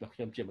បើខ្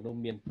ញុំជាមនុស្ស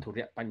មានធុ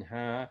រៈបញ្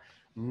ហា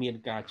មាន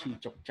ការឈឺ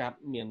ចុកចាប់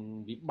មាន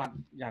វិបត្តិ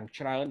យ៉ាង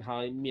ច្រើនហើ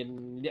យមាន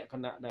លក្ខ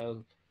ណៈដែល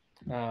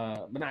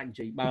មិនអាចនិ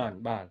យាយបាន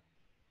បាទ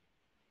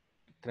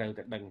ត្រូវ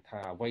តែដឹង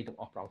ថាអ្វីទាំង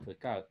អស់ព្រះអង្គធ្វើ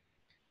កើត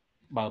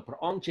បើព្រះ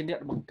អង្គជាអ្នក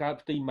បង្កើត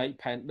ផ្ទៃមេឃ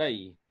ផែនដី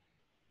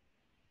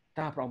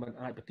តើព្រះអង្គមិន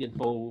អាចប្រទាន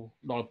ពរ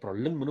ដល់ប្រ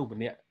លឹងមនុស្ស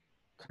ម្នាក់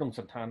ក្នុងស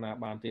ន្តានណា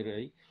បានទេឬ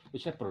ដូ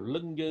ច្នេះប្រលឹ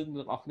ងយើង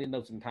ទាំងអស់គ្នានៅ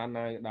សន្តាន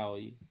ណាដោយ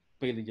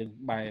ពេលដែលយើង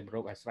បែររ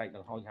កអាស្រ័យដ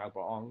ល់ហោចហៅព្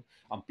រះអង្គ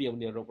អំពាវ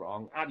នាវរកព្រះអ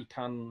ង្គអធិដ្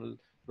ឋាន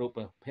រក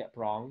ព្រះភ័ក្ត្រ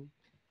ព្រះអង្គ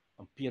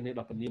អំពាវនាវដ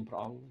ល់ព្រះនាមព្រះ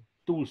អង្គ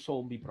ទូលសូ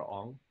មពីព្រះអ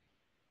ង្គ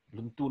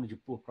លំទូល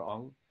ចំពោះព្រះអ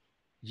ង្គ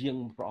យាង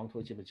ព្រះអង្គធ្វើ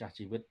ជាម្ចាស់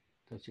ជីវិត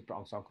ធ្វើជាព្រះ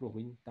អង្គសងគ្រោះ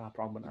វិញតើព្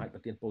រះអង្គមិនអាចប្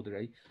រទានពរទៅ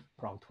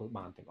ព្រះអង្គធ្វើ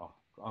បានទាំងអស់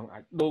ព្រះអង្គអា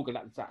ចដូរក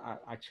លៈទេសៈ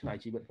អាចឆ្នៃ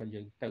ជីវិតរបស់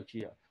យើងទៅ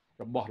ជា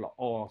របស់ល្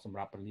អសម្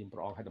រាប់ព្រះនាមព្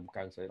រះអង្គឲ្យដំ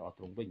កើងសេរីល្អ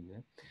ទ្រង់វិញណា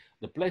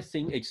The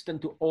blessing extend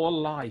to all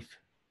life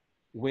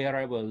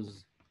wherever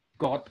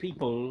God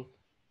people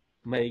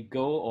may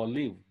go or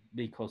live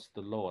because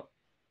the Lord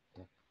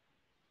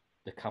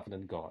the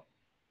covenant God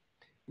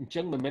អញ្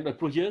ចឹងមិនមែនដោយ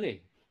ព្រោះយើងទេ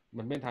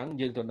មិនមែនថា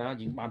យើងទៅណា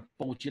យើងបាន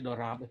ពោលជាដ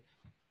រាបទេ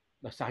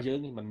ដោយសារយើង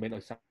មិនមែន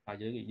ដោយសារ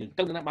យើងទេយើង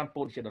ទៅណាបាន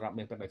ពោលជាដរាប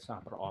មែនតែដោយសារ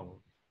ព្រះអង្គ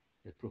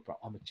ព្រោះព្រះ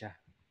អង្គម្ចាស់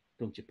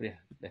ទ្រង់ជាព្រះ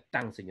ដែល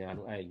តាំងសញ្ញា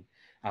នោះឯង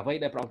អ្វី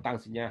ដែលព្រះអង្គតាំង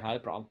សញ្ញាហើយ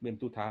ព្រះអង្គមានប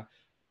ន្ទូលថា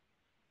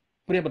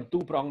ព្រះបន្ទូ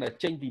លព្រះអង្គដែល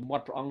ចេញពីមា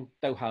ត់ព្រះអង្គ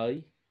ទៅហើយ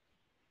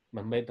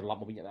មិនមែនត្រឡប់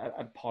មកវិញ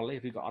អត់ផលទេ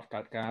ឬក៏អត់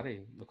កើតការទេ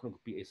នៅក្នុងគ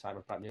ម្ពីរអេសាយ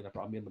បានប្រាប់យើងថាព្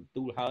រះអង្គមានបន្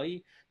ទូលហើយ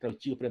ត្រូវ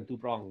ជឿព្រះបន្ទូល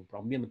ព្រះអង្គ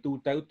មានបន្ទូល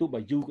ទៅទោះបើ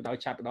យូរក៏ដោយ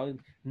ឆាប់ក៏ដោយ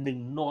នឹង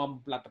នាំ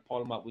លទ្ធផ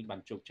លមកវិញបា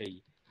នជោគជ័យ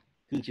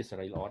គឺជាសេ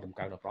រីល្អដំ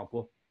ណើរដល់ព្រះអង្គ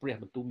ព្រះ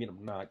បន្ទូលមាន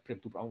អំណាចព្រះប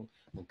ន្ទូលព្រះអង្គ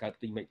បង្កើត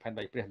ផ្ទៃមេឃផែន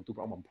ដីព្រះបន្ទូល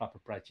ព្រះអង្គបំផ្លាស់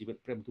ប្រែជីវិត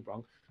ព្រះបន្ទូលព្រះអ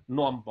ង្គ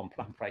នាំបំផ្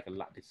លាស់ប្រែក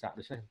លៈទេសៈ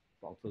ដូច្នេះ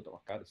ព្រះអង្គធ្វើទៅ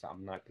កើតដោយសារ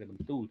អំណាចព្រះប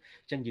ន្ទូល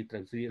អញ្ចឹងយើងត្រូ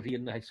វរៀ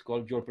នឲ្យស្គា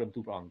ល់យល់ព្រះបន្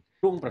ទូលព្រះអង្គ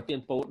ទ្រង់ប្រទាន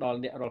ពរដល់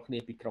អ្នករាល់គ្នា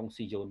ពីក្រុង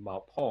ស៊ីយ៉ូនម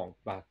កផង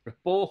បាទព្រះ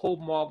ពរហូរ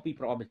មកពី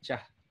ព្រះអង្គម្ចា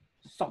ស់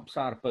សព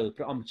សារពើ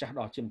ព្រះអង្គម្ចាស់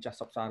ដ៏ជាម្ចាស់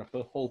សពសារពើ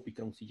ហូរពី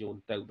ក្រុងស៊ីយ៉ូន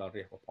ទៅដល់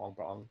រាជព្រះផង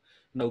ព្រះអង្គ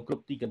នៅគ្រ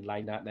ប់ទីកន្លែ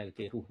ងណាដែល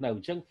គេរស់នៅអ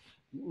ញ្ចឹង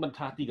មិន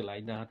ថាទីកន្លែ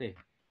ងណាទេ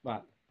បា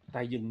ទ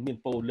តែយើងមាន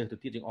ពរលើសទៅ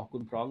ទៀតយើងអរគុ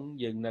ណព្រះអង្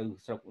គយើងនៅ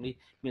ស្រុកនេះ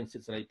មានសិ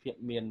ទ្ធិសេរីភាព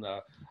មាន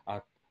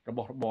រប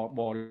ស់របរ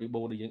បរិ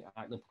បូរដែលយើង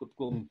អាចនឹងផ្គត់ផ្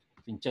គង់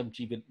ចិញ្ចឹម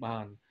ជីវិតបា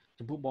ន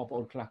ចំពោះបងប្អូ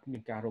នខ្លះមា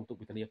នការរងទុក្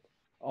ខវេទនា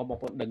បង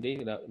ប្អូនដឹងទេ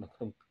នៅក្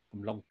នុង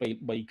កំឡុងពេល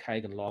3ខែ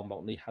កន្លងម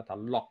កនេះហៅថា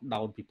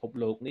lockdown ពិភព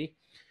លោកនេះ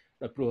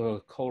ដោយព្រោះ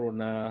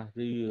corona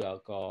ឬ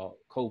ក៏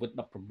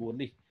COVID-19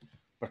 នេះ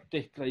ប្រទេ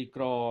សក្រី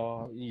ក្រ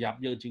យ៉ាប់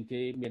យ៉ឺនជាង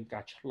គេមានកា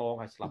រឆ្លង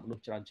ហើយស្លាប់មនុស្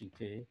សច្រើនជាង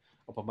គេ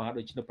ឧបមា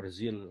ដូចនៅប្រេ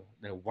ស៊ីល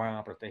ដែលវ៉ា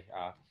ប្រទេស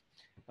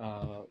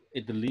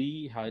អ៊ីតាលី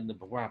ហើយនៅ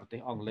វ៉ាប្រទេស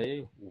អង់គ្លេស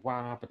វ៉ា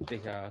ប្រទេ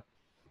ស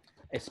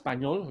អេស្ប៉ា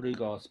ញ៉ុលឬ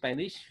ក៏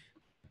Spanish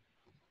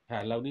ហើ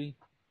យឥឡូវនេះ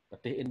ប្រ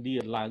ទេសឥណ្ឌា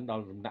ឡើងដ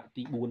ល់លំដាប់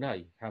ទី4ហើយ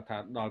ហៅថា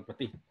ដល់ប្រ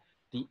ទេស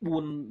ទី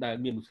4ដែល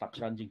មានមនុស្សស្លាប់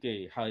ច្រើនជាងគេ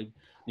ហើយ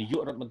នាយ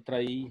ករដ្ឋមន្ត្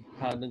រី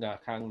ហើយនឹង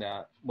ខាង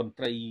មន្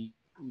ត្រី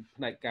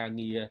ផ្នែកការ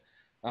ងារ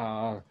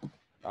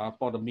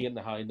ព័ត៌មាន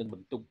ហើយនឹងប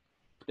ន្ទុក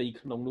ផ្ទៃ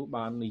ក្នុងនោះ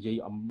បាននិយាយ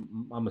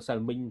អំម្សិល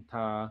មិញ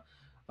ថា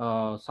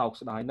សោក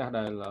ស្ដាយណាស់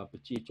ដែលប្រ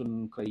ជាជន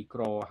ក្រីក្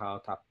រហៅ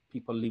ថា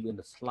people live in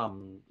the slum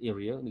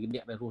area នេះអ្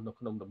នកដែលរស់នៅ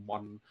ក្នុងតំប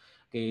ន់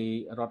គេ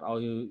រត់ឲ្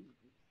យ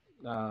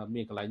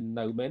មានកន្លែង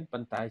នៅមែនប៉ុ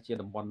ន្តែជា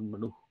តំបន់ម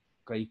នុស្ស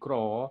ក្រីក្រ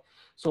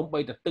សូម្បី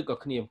តែទឹកក៏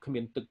គ្មា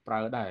នទឹកប្រើ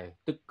ដែរ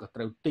ទឹកក៏ត្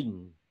រូវទិញ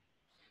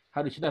ហើ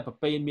យដូច្នេះប្រ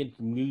ពៃមាន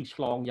ជំងឺឆ្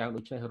លងយ៉ាង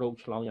ដូចនេះរោគ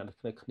ឆ្លងយ៉ាងដូច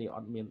នេះគ្នាអ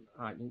ត់មាន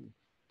អាច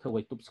ធ្វើ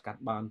ឲ្យទប់ស្កា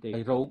ត់បានទេ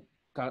ហើយរោគ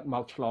កើតម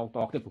កឆ្លងត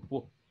គ្នាព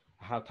ពោះ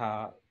ហៅថា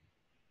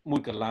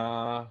1 កន្ល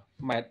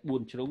ម៉ែត្រ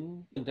4ជ្រុង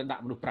នឹងទៅដា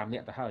ក់មនុស្ស5នា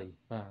ក់ទៅហើយ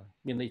បាទ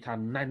មានន័យថា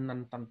ណែនណា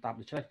ន់តាន់តាប់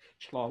ដូច្នេះ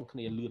ឆ្លងគ្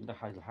នាលឿនទៅ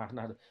ហើយរហ័ស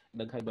ណាស់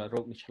ដឹងហើយបើរោ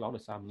គនេះឆ្លង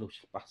ដោយសារមនុស្ស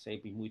ប៉ះសេ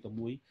ពីមួយទៅ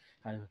មួយ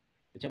ហើយ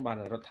អញ្ចឹងបាន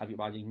រដ្ឋាភិ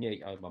បាលយើងញែក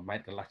ឲ្យ1 ម៉ែ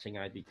ត្រកន្លះឆ្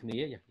ងាយពីគ្នា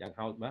យ៉ាង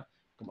ហោចមក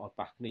កុំឲ្យ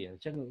ប៉ះគ្នាអ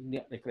ញ្ចឹងអ្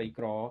នកដែលក្រី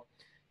ក្រ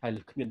ហើយ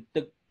គ្មាន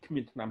ទឹកគ្មា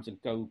នថ្នាំស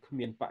ង្កូវគ្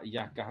មានបរិ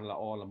យាកាសល្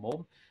អល្មម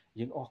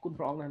យើងអរគុណ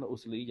ព្រះអង្គណាស់នៅអូ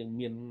ស្ត្រាលីយើង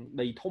មាន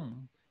ដីធំ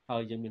ហើ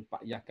យយើងមានប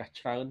រិយាកាស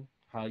ច្រើន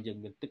ហើយយើង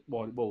មានទឹកប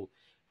រិបូរណ៍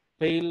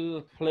ពេល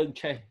ភ្លើង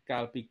ឆេះកា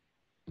លពី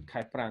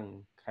ខែប្រាំង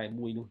ខែ1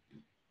នោះ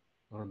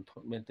រន្ធ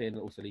ត់មែនទេនៅ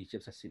អូស្ត្រាលីជា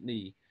ពិសេសស៊ីដនី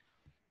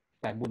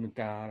តែមុននឹង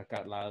ការ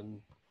កើតឡើង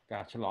កា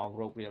រឆ្លង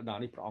រោគរាលដាល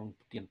នេះព្រះអង្គ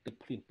ទានទឹក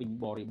ភ្លៀងពេញ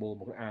បរិបូរណ៍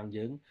មកអាង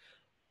យើង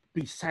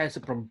ពី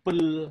47%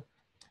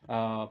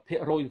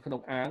ក្នុ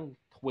ងអាង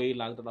ធ្វេ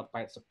ឡើងទៅដល់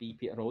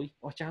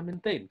82%អស្ចារ្យមែន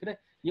ទេគឺថា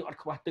យើងអត់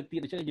ខ្វះទឹកទៀត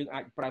ដូច្នេះយើងអា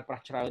ចប្រើប្រា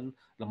ស់ច្រើន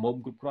ល្មម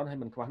គ្រប់គ្រាន់ហើយ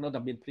មិនខ្វះនៅតែ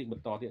មានភ្លៀងប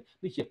ន្តទៀត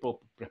នេះជាព្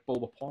រះពរ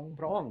បំផង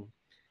ព្រះអង្គ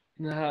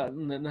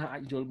ណាអា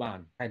ចយល់បាន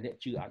ហើយអ្នក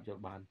ជឿអាចយ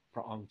ល់បានព្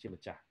រះអង្គជា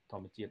ម្ចាស់ធ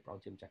ម្មជាតិព្រះអ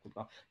ង្គជាម្ចាស់គ្រប់ដ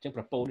ល់អញ្ចឹងព្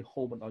រះពរនេះ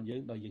ហូរមកដល់យើ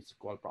ងដោយយើងស្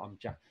គាល់ព្រះអង្គ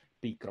ម្ចាស់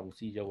ពីក្រុង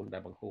ស៊ីយ៉ូនដែ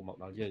លបង្ហូរមក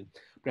ដល់យើង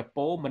ព្រះព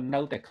រមិននៅ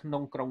តែក្នុ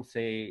ងក្រុង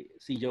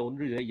ស៊ីយ៉ូន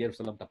ឬយេរូ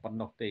សាឡឹមតែប៉ុណ្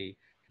ណោះទេ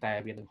តែ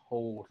វានឹង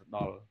ហូរទៅដ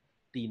ល់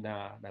ទីណា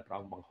ដែលព្រះ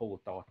អង្គបង្ហូរ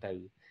តទៅ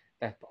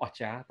តែអស្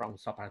ចារ្យព្រះអង្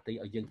គសពហាទី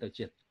ឲ្យយើងទៅ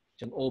ជា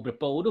ចង្អូព្រះ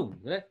ពរនោះ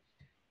ណា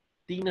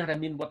ទីណាដែល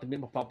មានវត្តមាន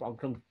របស់ព្រះអង្គ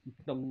ក្នុង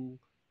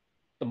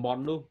តំប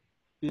ន់នោះ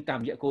គឺតាម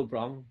រយៈកូនព្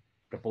រះអង្គ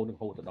ព្រះពរនឹង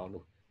ហូរទៅដល់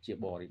នោះជា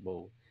បរិបូ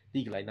រណ៍ទី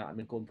កន្លែងណាអត់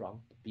មានកូនព្រះអង្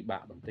គពិបា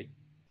កបន្តិច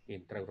គេ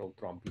ត្រូវរង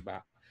ទ្រាំពិបា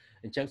ក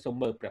អញ្ចឹងសូម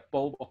មើលព្រះព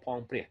ររបស់ផង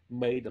ព្រះ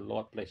May the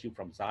Lord bless you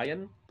from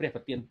Zion ព្រះប្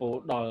រទានពរ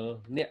ដល់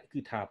អ្នកគឺ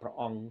ថាព្រះ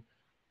អង្គ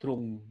ទ្រ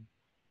ង់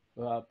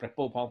ព្រះព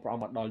រផងព្រះអ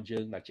ង្គមកដល់យើ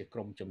ងដែលជាក្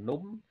រុមជំ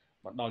នុំ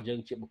មកដល់យើង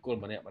ជាបុគ្គល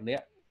ម្នាក់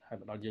ហើយ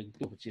មកដល់យើង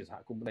ទោះជាសហ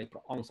គមន៍នៃព្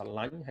រះអង្គស្រ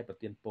ឡាញ់ហើយប្រ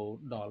ទានពរ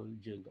ដល់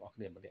យើងទាំងអស់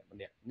គ្នាម្នាក់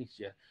នេះ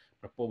ជា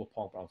ព្រះពរផ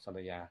ងព្រះអង្គស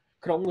ន្យា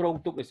ក្រុងរង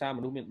ទុក្ខដោយសារម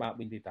នុស្សមានបាប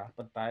វិញទេតា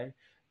ប៉ុន្តែ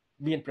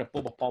មានព្រះព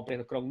របំផងព្រះ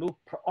នៅក្រុងនោះ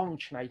ព្រះអង្គ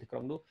ឆ្នៃទៅក្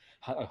រុងនោះ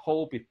ហើយឲ្យហូ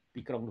រ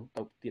ពីក្រុងនោះ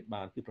ទៅទៀត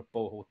បានគឺព្រះព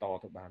រហូរត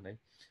ទៅបានហើយ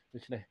ដូ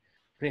ច្នេះ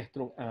ព្រះទ្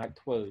រង់អាច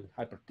ធ្វើ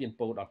ឲ្យប្រទាន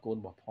ពរដល់កូន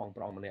បំផងព្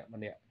រះអង្គម្នា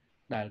ក់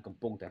ដែលកំ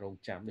ពុងតែរង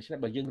ចាំដូច្នេះ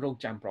បើយើងរង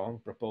ចាំព្រះអង្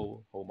គព្រះពរ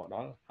ហូរមកដ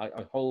ល់ហើយ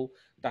ឲ្យហូរ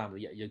តាមរ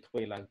យៈយើងធ្វើ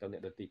ឡើងទៅអ្ន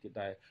កដទៃទៀត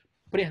ដែរ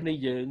ព្រះនៃ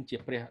យើងជា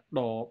ព្រះ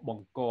ដ៏ប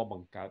ង្កប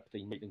ង្កើតផ្ទៃ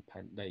មេឃនិងផែ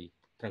នដី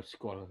ត្រូវស្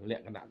គាល់ល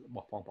ក្ខណៈរប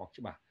ស់ព្រះអង្គ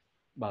ច្បាស់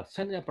បើ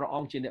សិនជាព្រះអ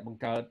ង្គជាអ្នកប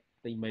ង្កើត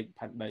ផ្ទៃមេឃ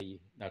ផែនដី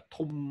ដែល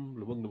ធំ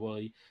ល្វឹងល្វើ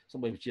យសូ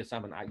ម្បីវិទ្យាសាស្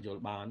ត្រមិនអាចយ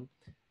ល់បាន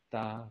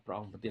តើព្រះ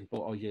អង្គប្រទានព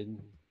រឲ្យយើង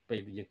ពេ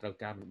លយើងត្រូវ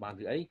ការមិនបាន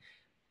ឬអី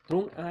ទ្រ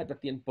ង់អាចប្រ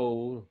ទានពរ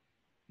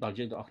ដល់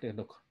យើងទាំងអស់គ្នា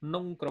នៅក្នុ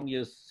ងក្រុង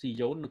យេស៊ី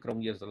យ៉ូននៅក្រុង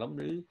យេរូសាឡឹម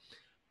ឬ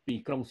ពី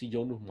ក្រុងស៊ី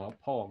យ៉ូននោះមក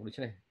ផងដូ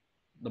ច្នេះ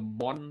តំ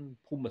បន់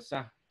ភូមិសា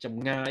ស្ត្រច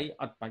ម្ងាយ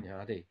អត់បញ្ហា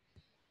ទេ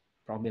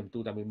ព្រះមានបន្ទូ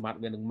លតែមួយម៉ាត់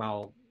វានឹងមក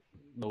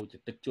ដូចជា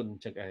ទឹកជន់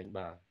ចឹងឯង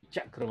បាទច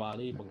ក្រវាល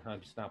នេះបង្ហាញ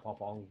ពីស្នាផង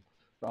ព្រះអង្គ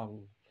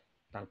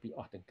តាំងពីអ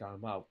ស់ទាំងកាល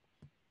មក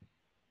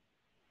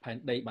ផែន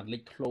ដីបានលេ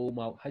ចធ្លោ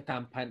មកហើយតា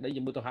មផែនដី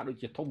យើងមើលទៅហាក់ដូច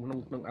ជាធំក្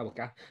នុងអវ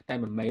កាសតែ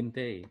មិនមែន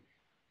ទេ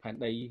ផែន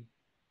ដី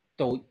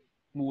តូច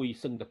មួយ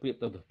សឹងតែប្រៀប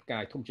ទៅផ្កា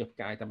យធំជាផ្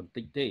កាយតែបន្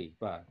តិចទេ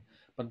បាទ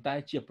ប៉ុន្តែ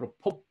ជាប្រ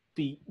ភព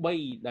ទី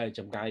3ដែលច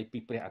ម្ងាយពី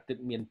ព្រះអាទិត្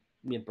យ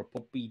មានប្រភ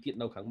ព2ទៀត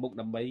នៅខាងមុខ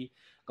ដើម្បី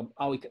កុំ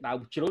ឲ្យក្តៅ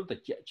ជ្រុលត្រ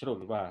ជាក់ជ្រុល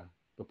បាទ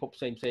ប្រភព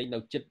ផ្សេងនៅ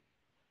ចិត្ត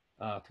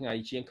ថ្ងៃ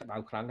ជាងក្តៅ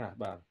ខ្លាំងណាស់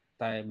បាទ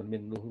តែมันមា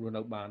នមនុស្សរស់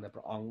នៅបានតែព្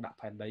រះអង្គដាក់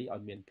ផែនដីឲ្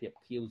យមានភាព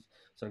ខៀវ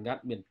ស្រងា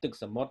ត់មានទឹក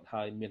សមុទ្រ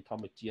ហើយមានធ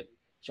ម្មជាតិ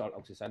ខ្យល់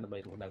អុកស៊ីសែនដើម្បី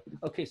រស់នៅ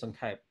អូខេសង្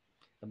ខេប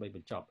ដើម្បីប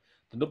ញ្ចប់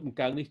ទំនុកបង្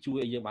កើងនេះជួយ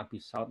ឲ្យយើងបានពិ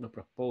សោធន៍នៅ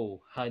ប្រពោ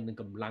ហើយនឹង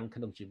កម្លាំង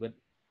ក្នុងជីវិត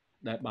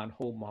ដែលបាន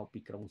ហូរមកពី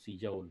ក្រុងស៊ី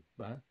យ៉ូន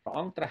បាទព្រះ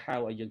អង្គត្រាស់ហៅ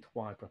ឲ្យយើងថ្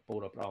វាយប្រពោ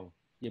ដល់ព្រះអង្គ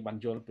យើងបាន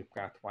យល់ពី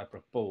ការថ្វាយប្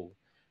រពោ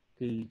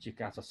គឺជា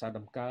ការសរសើរ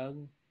ដំកើង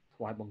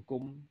ថ្វាយបង្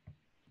គំ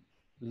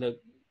លើក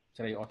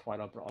ជ្រៃអរថ្វាយ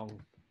ដល់ព្រះអង្គ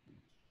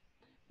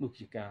នោះ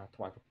ជាការថ្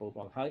វាយប្រពោព្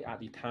រះអង្គហើយអ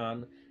ធិដ្ឋាន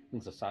និ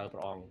ងសរសើរព្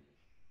រះអង្គ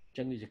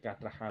ចឹងនេះជាការ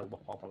ត្រាស់ហៅរប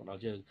ស់ព្រះអង្គដ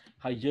ល់យើង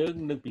ហើយយើង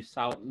នឹងពិ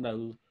សោធន៍នៅ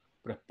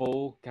ព្រះពរ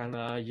កាល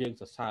ណាយើង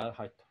សរសើរ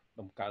ហើយ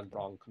ដំកើងព្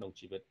រះអង្គក្នុង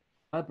ជីវិត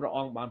ហើយព្រះអ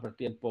ង្គបានប្រ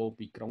ទានពរ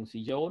ពីក្រុង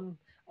ស៊ីយ៉ូន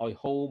ឲ្យ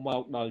ហូរម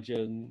កដល់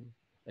យើង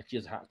ជា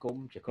សហគម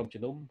ន៍ជាក្រុម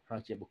ជំនុំហើ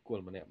យជាបុគ្គល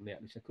ម្នាក់ៗនេះ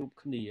គ្រប់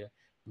គ្នា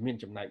មាន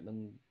ចំណែកនឹង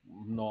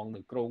អំណងនឹ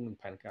ងគ្រងនឹង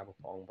ផែនការរបស់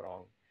ព្រះអ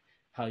ង្គ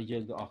ហើយយើ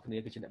ងទាំងអស់គ្នា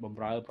គឺជាអ្នកប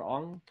ម្រើព្រះអ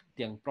ង្គ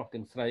ទាំងប្រុស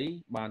ទាំងស្រី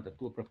បានទ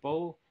ទួលប្រពោ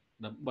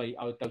ដើម្បី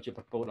ឲ្យទៅជា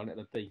ប្រពោដល់អ្នក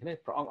ដទៃនេះ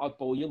ព្រះអង្គឲ្យ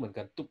ពរយើងមិន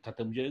កាន់ទុកថា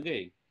ទៅយើងទេ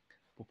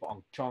ព្រះអ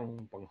ង្គចង់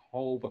បង្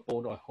ហូរប្រពោ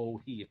ដល់ហូរ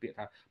ហៀពាក្យ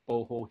ថាពរ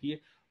ហូរហៀ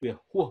វា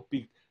ហួសពី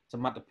ស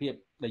មត្ថភាព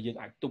ដែលយើង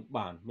អាចទប់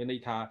បានមានន័យ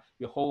ថា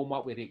វាហូរម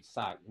កវារីក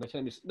សាយដូច្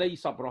នេះមានស្ដី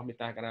សប្បុរសមេត្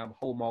តាករុណា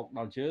ហូរមកដ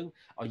ល់យើង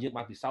ឲ្យយើង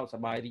បានពិសោធន៍ស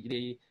ប្បាយរីក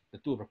រាយទ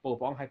ទួលប្រពោ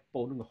ព្រះអង្គហើយប្រ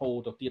ពោនឹងហូរ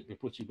ទៅទៀតពី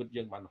ព្រោះជីវិត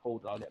យើងបានហូរ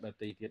ដល់អ្នកដ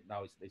ទៃទៀតដោ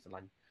យសេចក្ដីស្រឡា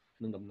ញ់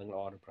និងដំណឹងល្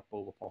អនឹងប្រពោ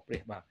របស់ព្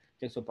រះបាទអ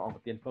ញ្ចឹងសូមព្រះអង្គ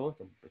ប្រទានពរ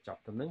បញ្ចប់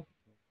ទៅនឹង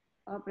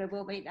ព្រះ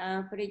បិតា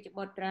ព្រះជា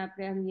បុត្រា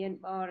ព្រះញាណ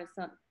បរិ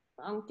សុទ្ធព្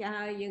រះអង្គចាស់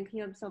ហើយយើងខ្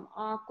ញុំសូមអ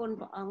រគុណ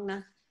ព្រះអង្គណា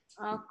ស់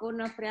អរគុណ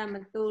ណាស់ព្រះប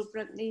ន្ទូលព្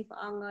រឹកនេះព្រះ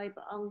អង្គហើយ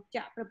ព្រះអង្គ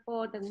ចាក់ប្រពោ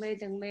ទាំង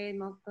មេ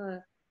មក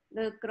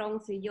លើក្រុង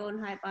ស៊ីយ៉ូន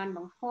ហើយបានប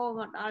ង្ហូរ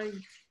មកដល់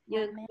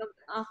យើងទាំង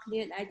អស់គ្នា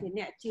ដែលជា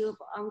អ្នកជឿ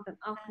ព្រះអង្គទាំង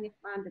អស់គ្នា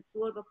បានទ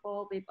ទួលប្រពោ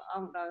ពីព្រះអ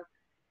ង្គដល់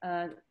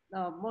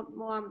មុត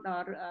មមដ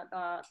ល់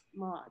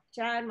មក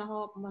ច្រើនម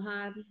ហោបម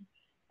ហា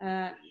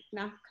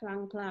ណាស់ខ្លាំ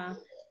ងក្លា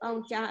អ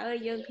ង្គចាស់អើយ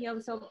យើងខ្ញុំ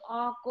សូមអ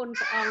រគុណ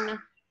ព្រះអង្គណា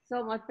ស់សូ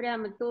មឲ្យព្រះ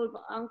បន្ទូលព្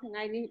រះអង្គថ្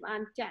ងៃនេះបា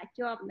នចាក់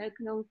ជាប់នៅ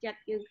ក្នុងចិត្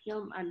តយើងខ្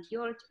ញុំអញ្ជ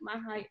ល់ច្បា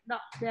ស់ហើយដ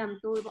កព្រះប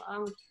ន្ទូលព្រះអ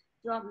ង្គ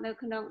ជាប់នៅ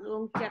ក្នុងដួ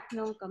ងចិត្តក្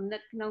នុងគំនិ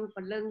តក្នុងព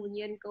លឹងវិញ្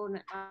ញាណកូន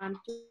បាន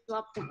ជា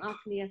ប់ទាំងអស់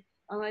គ្នា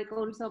អង្គឲ្យ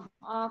កូនសូម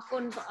អរគុ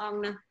ណព្រះអង្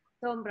គណាស់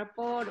សូមប្រ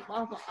ពោរប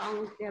ស់ព្រះអង្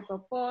គជាប្រ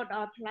ពោដ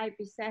ល់ថ្លៃ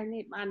ពិសេស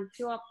នេះបាន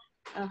ជាប់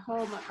ហូ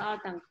រមកដល់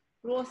ទាំង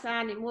គ្រួសា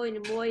រនី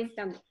មួយ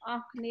ទាំងអ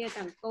ស់គ្នា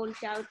ទាំងកូន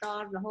ចៅត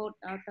រហូត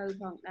ដល់ទៅ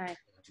ផងដែរ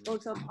កូន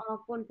សូមអរ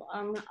គុណព្រះអ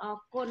ង្គអរ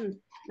គុណ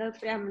នៅ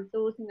ព្រះបន្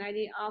ទូលថ្ងៃ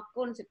នេះអរ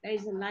គុណសេចក្តី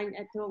ស្រឡាញ់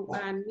ដែលទ្រង់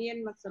បានមាន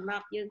មកសម្រា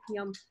ប់យើងខ្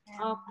ញុំ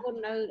អរគុណ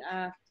នៅ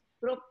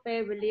គ្រប់ពេល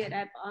វេលា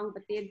ដែលព្រះអង្គ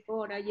ប្រទានព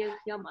រដល់យើង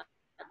ខ្ញុំ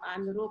បាន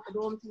រួបរ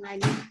วมថ្ងៃ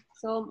នេះ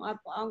សូមឲ្យ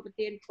ព្រះអង្គប្រ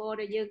ទានពរ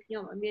ដល់យើងខ្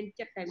ញុំឲ្យមាន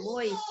ចិត្តតែមួ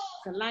យ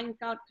ស្រឡាញ់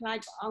កោតខ្លាច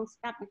ព្រះអង្គ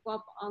ស្ដាប់ពីព្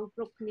រះអង្គគ្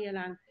រប់គ្នា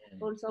ឡើង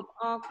កូនសូម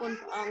អរគុណ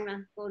ព្រះអង្គណា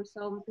ស់កូន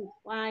សូមទូល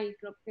ថ្វាយ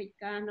គ្រប់កិច្ច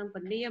ការក្នុងព្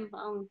រះនាមព្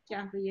រះអង្គចា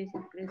ស់ព្រះយេ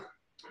ស៊ូវគ្រីស្ទ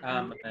អា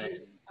មែន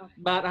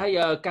បាទហើយ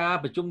ការ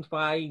ប្រជុំថ្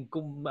វាយ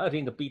គុំរៀ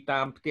ងកាពី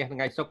តាមផ្ទះថ្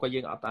ងៃសុក្រក៏យើ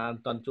ងអត់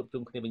តាន់ជួប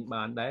ជុំគ្នាវិញ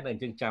បានដែរតែអ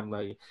ញ្ចឹងចាំ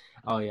ឲ្យ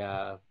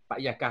ប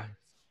រិយាកាស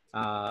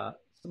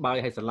ស្បើយ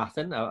ហើយស្រឡះ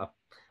សិន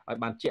ឲ្យ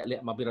បានជាក់លា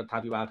ក់មកពីរដ្ឋា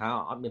ភិបាលថា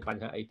អត់មានប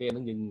ញ្ហាអីទេហ្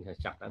នឹងយើង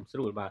ចាប់តាមស្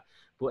រួលបាទ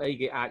ពួកអី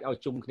គេអាចឲ្យ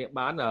ជុំគ្នា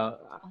បាន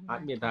អា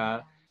ចមានថា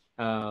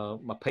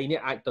20នា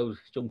ក់អាចទៅ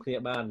ជុំគ្នា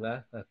បានណា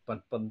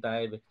ប៉ុន្តែ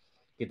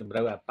គេតម្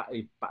រូវ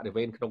បរិ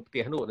វេណក្នុងផ្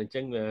ទះនោះអញ្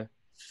ចឹង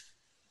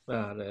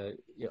បាទ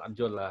យើងអត់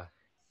យល់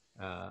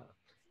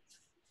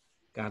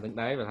ការនឹង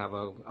ដែរថា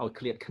ឲ្យ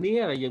ឃ្លាតគ្នា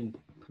ហើយយើង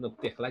ក្នុង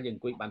ផ្ទះខ្លះយើងអ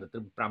ង្គុយបានទៅត្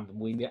រឹម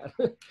5-6នាក់អ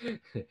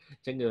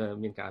ញ្ចឹង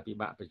មានការពិ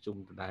បាកប្រជុំ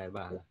ដដែល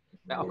បាទ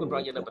តែអរគុណប្រ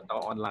ងយើងនៅបន្ត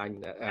អនឡាញ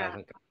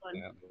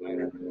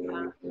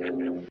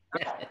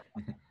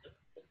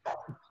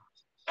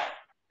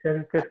ចឹង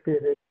គិតពី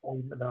រឿង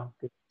ម្ដង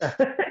ទៀត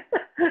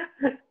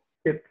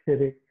គិតពី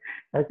រឿង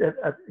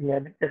អត់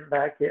ញ៉ាំចិត្ត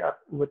ដែរគេអ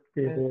ត់អួត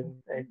ពីរឿង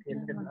អីទៀត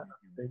ចឹងអត់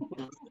ទៅ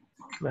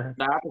បាទ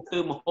ដើរទៅគឺ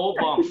មហោ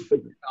បង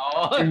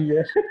អូយ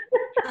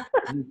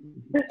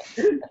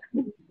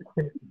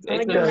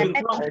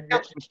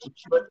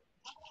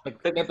ទឹ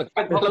ក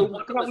ទៅផ្លូវ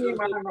ក្នុងនេះ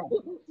បានហ្នឹង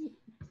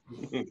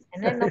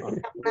នៅ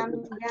តាម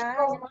យ៉ា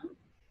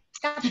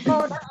កាប់កោ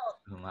ដល់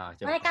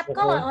អូកាប់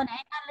កោអូនឯ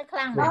ងបានលើខ្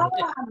លាំងណាស់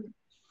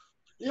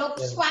លោក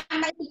ស្វា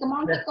មឲ្យពីកំ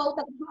ងទឹកកោ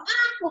ទឹក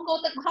កោ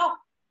ទឹកហុក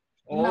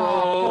អូ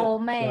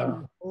មែន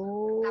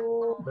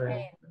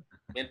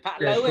មានផាក់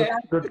លើឯ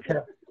ង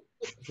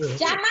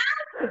ចាំមក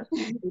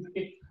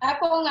ហើយ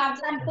ពង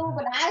ចាំទូប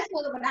ដាធ្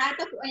វើបដា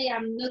ទៅអី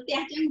នៅផ្ទះ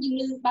ចឹងយើង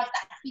លឺបាត់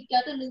ដាក់ speaker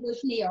ទៅលឺដូច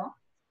គ្នាហ៎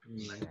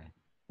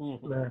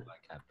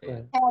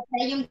តែ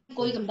យើងអង្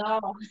គុយកំដរ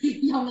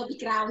ខ្ញុំនៅពី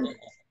ក្រៅ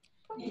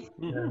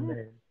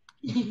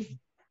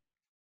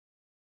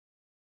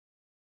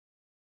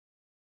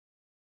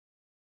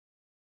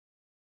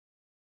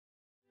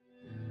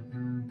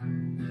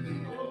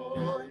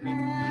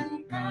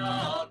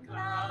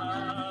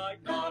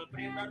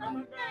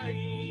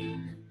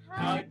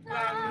ហើយខ្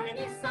លាំង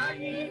និស័យ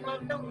មក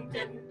ក្នុង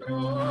ចិត្តទ្រ